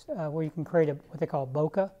portraits, where you can create what they call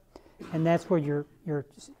bokeh. And that's where you're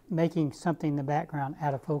making something in the background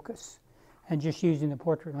out of focus, and just using the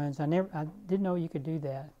portrait lens. I didn't know you could do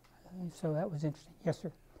that, so that was interesting. Yes,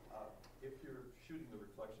 sir. If you're shooting the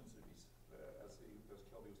reflections of these, as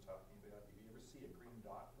Kelby was talking about, if you ever see a green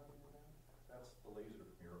dot running around, that's the laser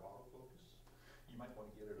from your autofocus. You might want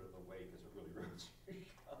to get it out of the way because it really ruins your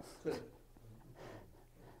shot.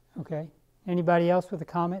 Okay. Anybody else with a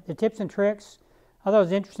comment? The tips and tricks. I thought it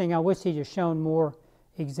was interesting. I wish he'd have shown more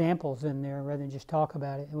examples in there rather than just talk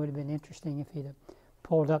about it. It would have been interesting if he'd have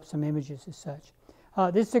pulled up some images as such.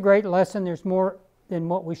 This is a great lesson. There's more than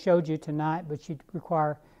what we showed you tonight, but you'd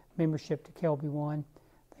require membership to Kelby One.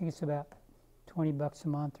 I think it's about $20 a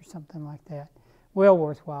month or something like that. Well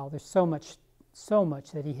worthwhile. There's so much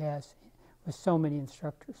that he has with so many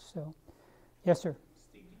instructors. So, yes, sir.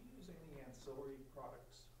 Steve, do you use any ancillary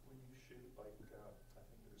products when you shoot? Like, I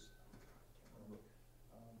think there's, I can't remember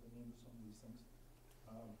the name of some of these things.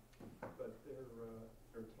 But there are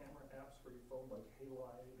camera apps for your phone, like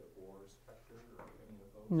Halide or Spectre or any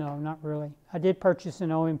of those? No, not really. I did purchase an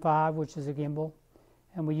OM5, which is a gimbal,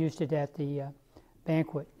 and we used it at the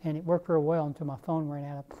banquet, and it worked real well until my phone ran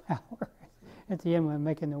out of power at the end when I'm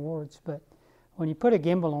making the awards. But when you put a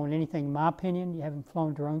gimbal on anything, in my opinion, you haven't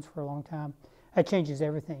flown drones for a long time, that changes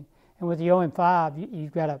everything. And with the OM5,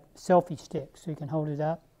 you've got a selfie stick, so you can hold it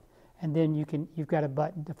up, and then you've got a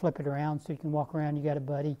button to flip it around, so you can walk around. You got a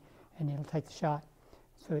buddy, and it'll take the shot.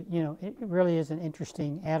 So it really is an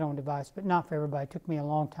interesting add-on device, but not for everybody. It took me a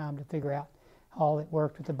long time to figure out how all it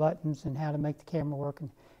worked with the buttons and how to make the camera work and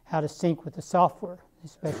how to sync with the software, the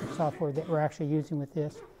special software that we're actually using with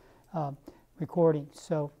this recording.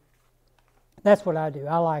 So that's what I do.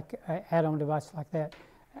 I like add-on devices like that.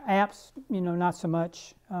 Apps, not so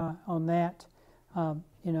much on that.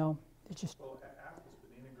 It's just. Well, Apple has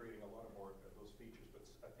been integrating a lot more of those features, but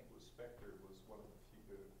I think it was Spectre was one of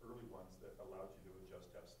the early ones that allowed you to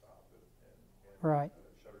adjust f-stop and right.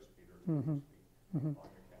 Shutter speed or speed on your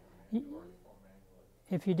camera manually or your phone manually.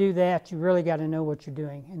 If you do that, you really got to know what you're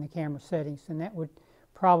doing in the camera settings, and that would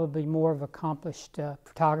probably be more of an accomplished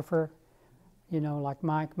photographer, like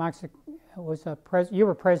Mike. You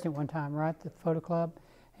were president one time, right? The photo club,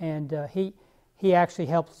 and he actually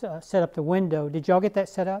helped set up the window. Did y'all get that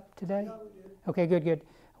set up today? Yeah, we did. Okay, good.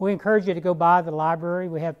 We encourage you to go by the library.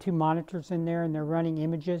 We have 2 monitors in there, and they're running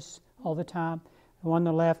images all the time. The one on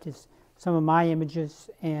the left is some of my images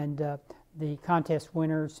and the contest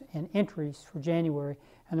winners and entries for January.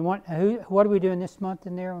 And the one, what are we doing this month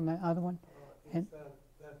in there on the other one? It's that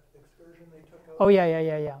excursion they took out. Oh,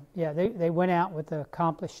 yeah. Yeah, they went out with the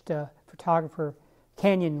accomplished photographer,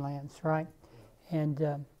 Canyonlands, right?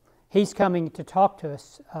 And he's coming to talk to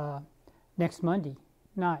us next Monday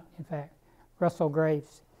night, in fact, Russell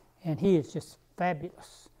Graves. And he is just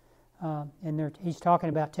fabulous. And he's talking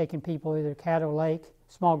about taking people either to Caddo Lake,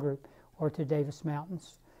 small group, or to Davis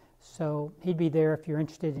Mountains. So he'd be there if you're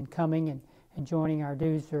interested in coming and joining. Our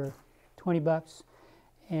dues are $20.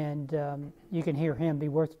 And you can hear him be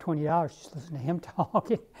worth $20. Just listen to him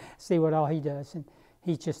talk and see what all he does. And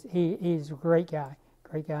he's a great guy,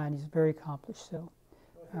 and he's very accomplished. So,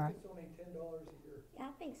 I all right. think it's only $10 a year.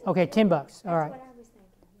 I think so. Okay, $10. All right, That's what I was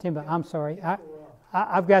thinking. $10. I'm sorry. Can't go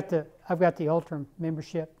wrong. I've got the Ultra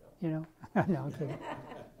membership. No, I'm kidding.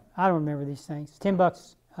 I don't remember these things.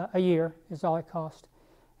 $10 a year is all it costs,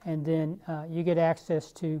 and then you get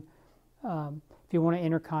access to, if you want to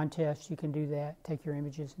enter contests, you can do that, take your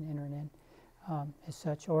images and enter it in as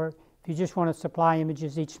such. Or if you just want to supply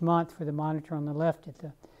images each month for the monitor on the left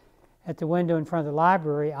at the window in front of the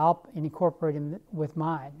library, I'll incorporate them with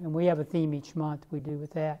mine. And we have a theme each month we do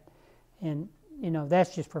with that. And, you know,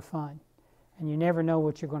 that's just for fun. And you never know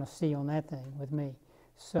what you're going to see on that thing with me.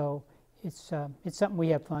 So it's something we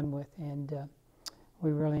have fun with, and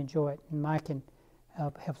we really enjoy it. And Mike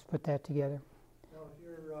helps put that together. Now, if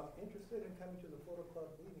you're interested in coming to the photo club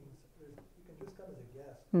meetings, you can just come as a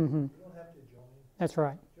guest. Mm-hmm. You don't have to join. That's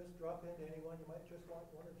right. Just drop into anyone. You might just want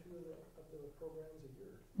one or two of the programs a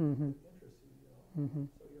year. Mm-hmm. Interest you, you know. Mm-hmm.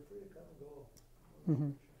 So you're free to come and go.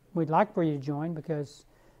 Mm-hmm. We'd like for you to join because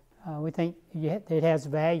we think it has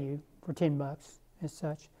value for $10 as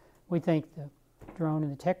such. We think the drone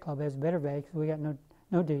and the tech club has better value because we got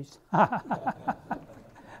no dues.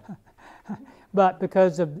 But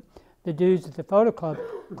because of the dues that the photo club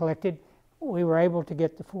collected, we were able to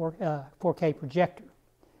get the 4K projector.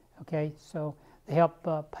 Okay, so they helped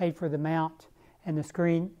pay for the mount, and the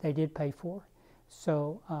screen they did pay for.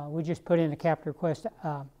 So we just put in a capital request.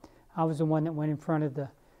 I was the one that went in front of the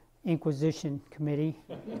Inquisition Committee,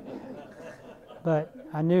 but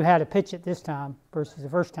I knew how to pitch it this time versus the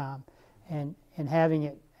first time, and having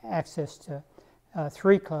it access to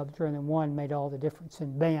 3 clubs rather than 1 made all the difference.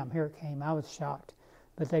 And bam, here it came. I was shocked,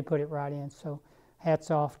 but they put it right in. So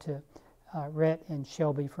hats off to Rhett and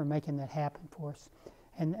Shelby for making that happen for us.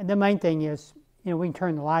 And the main thing is, you know, we can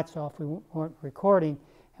turn the lights off. We weren't recording,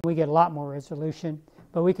 and we get a lot more resolution.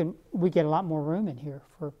 But we get a lot more room in here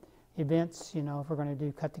for events. You know, if we're going to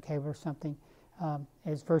do cut the cable or something,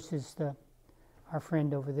 as versus our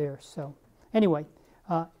friend over there. So anyway,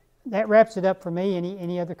 that wraps it up for me.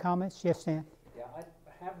 Any other comments? Yes, Stan. Yeah,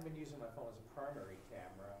 I haven't been using my phone as a primary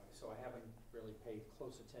camera, so I haven't really paid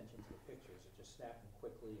close attention to the pictures. I just snap them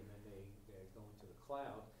quickly and then they go into the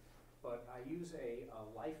cloud. But I use a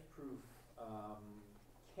life-proof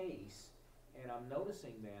case, and I'm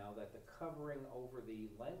noticing now that the covering over the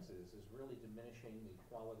lenses is really diminishing the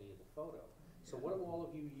quality of the photo. So what do all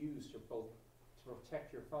of you use to both protect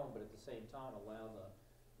your phone, but at the same time allow the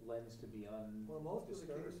lens to be undisturbed? Well, most of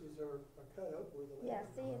the cases are cut out where the Yeah,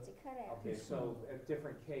 lens see, is. it's a cutout. Okay, so a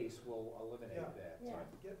different case will eliminate Yeah. that.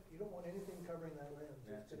 Yeah. You don't want anything covering that lens.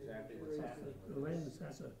 That's It's gonna exactly what's deteriorate happening the- with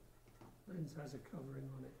The lens has a covering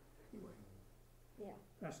on it anyway. Yeah.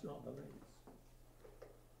 That's not the lens.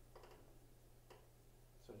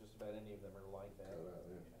 So just about any of them are like that.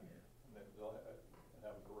 And then they'll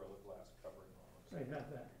have a Gorilla Glass covering on them. They have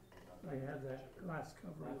that. They have that glass My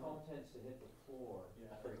covering on phone tends to hit the floor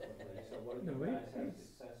Yeah. frequently, so what do No, you it guys have is.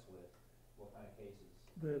 success with? What kind of cases?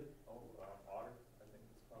 the, Otter, I think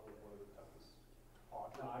it's probably one of the toughest.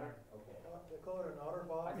 Otter? Okay. They call it an otter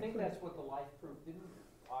box. I think that's what the Life-Proof, didn't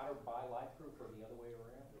Otter buy Life-Proof or the other way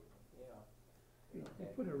around? Yeah. they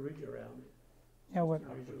put a ridge around it. Yeah, what? A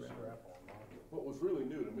ridge around it. What was really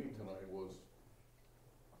new to me tonight was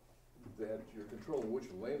that you're controlling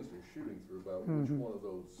which lens you're shooting through, about which Mhm. one of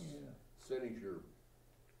those Yeah. settings you're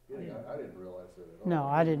hitting. Yeah. I didn't realize that at all. No,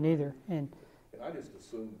 I didn't either. And And I just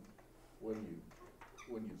assumed when you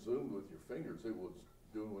zoomed with your fingers, it was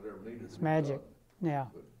doing whatever needed It's to be magic. done. yeah,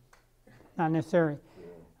 But, not necessarily.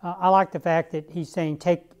 yeah. I like the fact that he's saying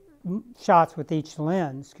take shots with each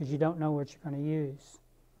lens because you don't know what you're going to use,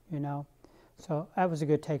 you know. So that was a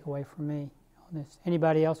good takeaway for me on this.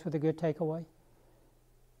 Anybody else with a good takeaway?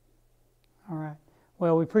 All right.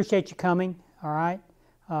 Well, we appreciate you coming. All right.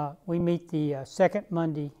 We meet the second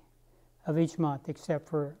Monday of each month, except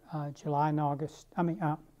for July and August.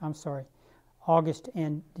 August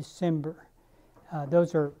and December.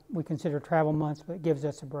 Those are, we consider travel months, but it gives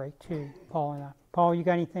us a break too, Paul and I. Paul, you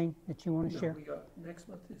got anything that you want to No, share? we got, next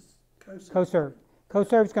month is COSER. CoServe.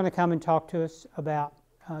 CoServe's going to come and talk to us about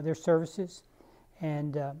their services,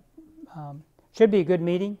 and should be a good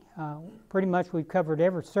meeting. Pretty much we've covered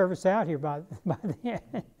every service out here by the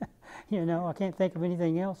end. You know, I can't think of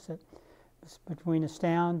anything else that between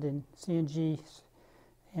Astound and CNG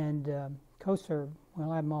and CoServe.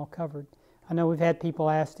 We'll have them all covered. I know we've had people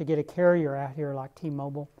ask to get a carrier out here like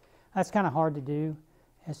T-Mobile. That's kind of hard to do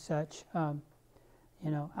as such. You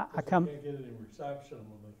know, I come. Can't get any reception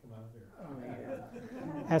when they come out here. Oh,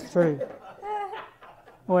 yeah. That's true.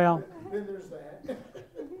 Well, Then there's that.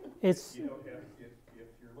 it's You know, if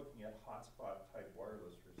you're looking at hotspot type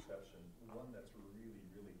wireless reception, one that's really,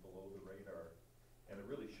 really below the radar, and it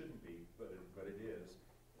really shouldn't be, but it is,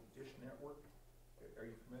 Dish Network, are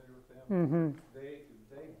you familiar with them? mm-hmm,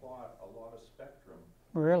 They bought a lot of spectrum,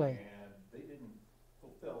 really. and they didn't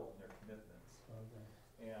fulfill their commitments.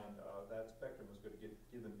 And that spectrum was going to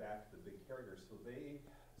give them Charter, so they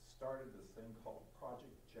started this thing called Project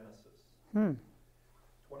Genesis. Hmm.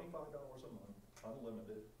 $25 a month,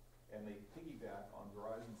 unlimited, and they piggyback on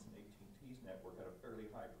Verizon's and AT&T's network at a fairly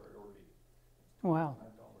high priority. Wow.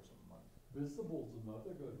 $5 a month. Visible's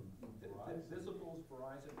another good one. Verizon. Visible's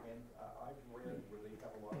Verizon, and I've read where they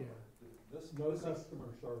have a lot of, this. No this customer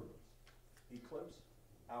service. Eclipse,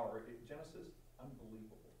 Genesis,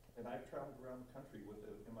 unbelievable. And I've traveled around the country with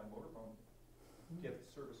it in my motorhome, get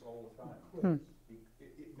service all the time. Hmm.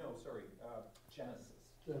 Genesis.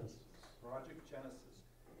 Genesis. Project Genesis.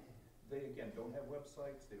 They, again, don't have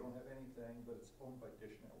websites, they don't have anything, but it's owned by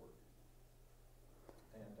Dish Network.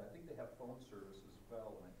 And I think they have phone service as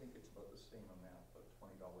well, and I think it's about the same amount, but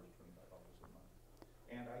 $20, $25 a month.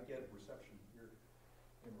 And I get reception here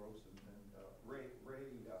in Robeson, and Ray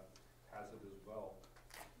has it as well.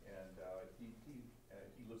 And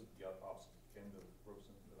he lives at the opposite end of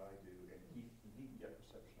Robeson that I do, and he can get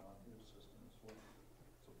reception on his system as well.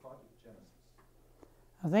 So Project Genesis.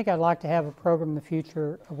 I think I'd like to have a program in the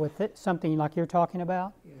future with it, something like you're talking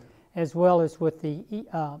about, as well as with the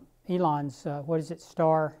Elon's, what is it,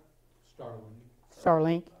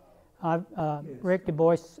 Starlink. Rick Du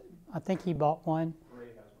Bois, I think he bought one. Ray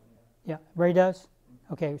has one, Yeah, Ray does?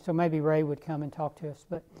 Okay, so maybe Ray would come and talk to us.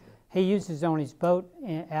 But he uses on his boat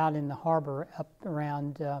out in the harbor up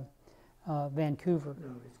around Vancouver.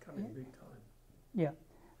 No, it's coming big time. Yeah.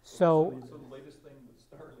 So, So the latest thing with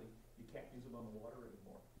Starlink, you can't use them on the water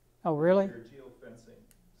anymore. oh, really? They're geofencing,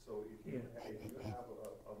 so if you have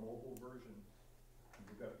a mobile version,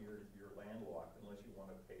 you've got your landlocked unless you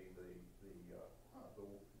wanna pay the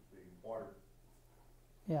water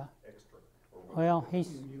Yeah. extra. Or what Well, he's,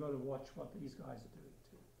 You gotta watch what these guys are doing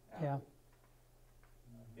too. yeah.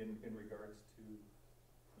 In regards to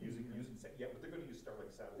using, yeah, but they're gonna use Starlink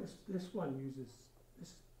satellites, This one uses,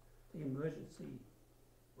 the emergency,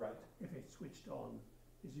 right? if it's switched on,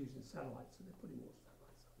 is using satellites, so they're putting more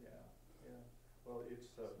satellites up. Yeah. Well,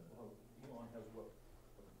 Elon has what,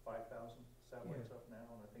 5,000 satellites up now,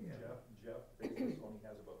 and I think Jeff Bezos only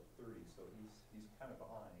has about 30, so he's kind of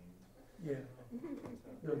behind. Yeah.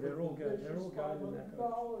 No, they're all guiding that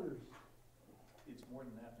direction. It's more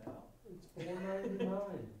than that now. It's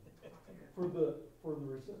 $4.99 for the For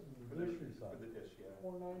the dish reside. dish, yeah.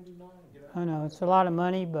 $4.99. You know, I know, it's a lot of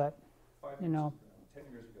money, but, 5 you years know. ago,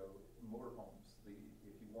 10 years ago, motorhomes, if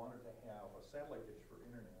you wanted to have a satellite dish for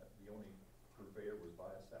internet, the only purveyor was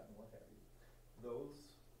Viasat and what have you. Those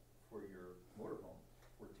for your motorhome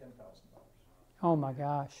were $10,000. oh my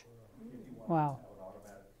gosh, If you wanted Wow. to have an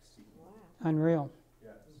automatic seat. unreal.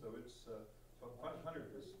 Yeah, so it's, so 500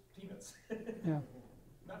 is peanuts. Yeah.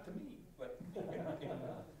 Not to me, but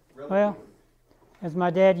Well, relatively. as my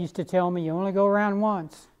dad used to tell me, you only go around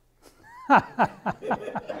once.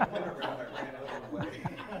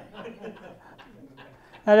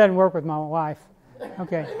 That doesn't work with my wife.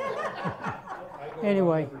 Okay.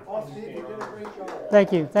 Anyway.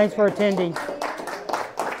 Thank you. Thanks for attending.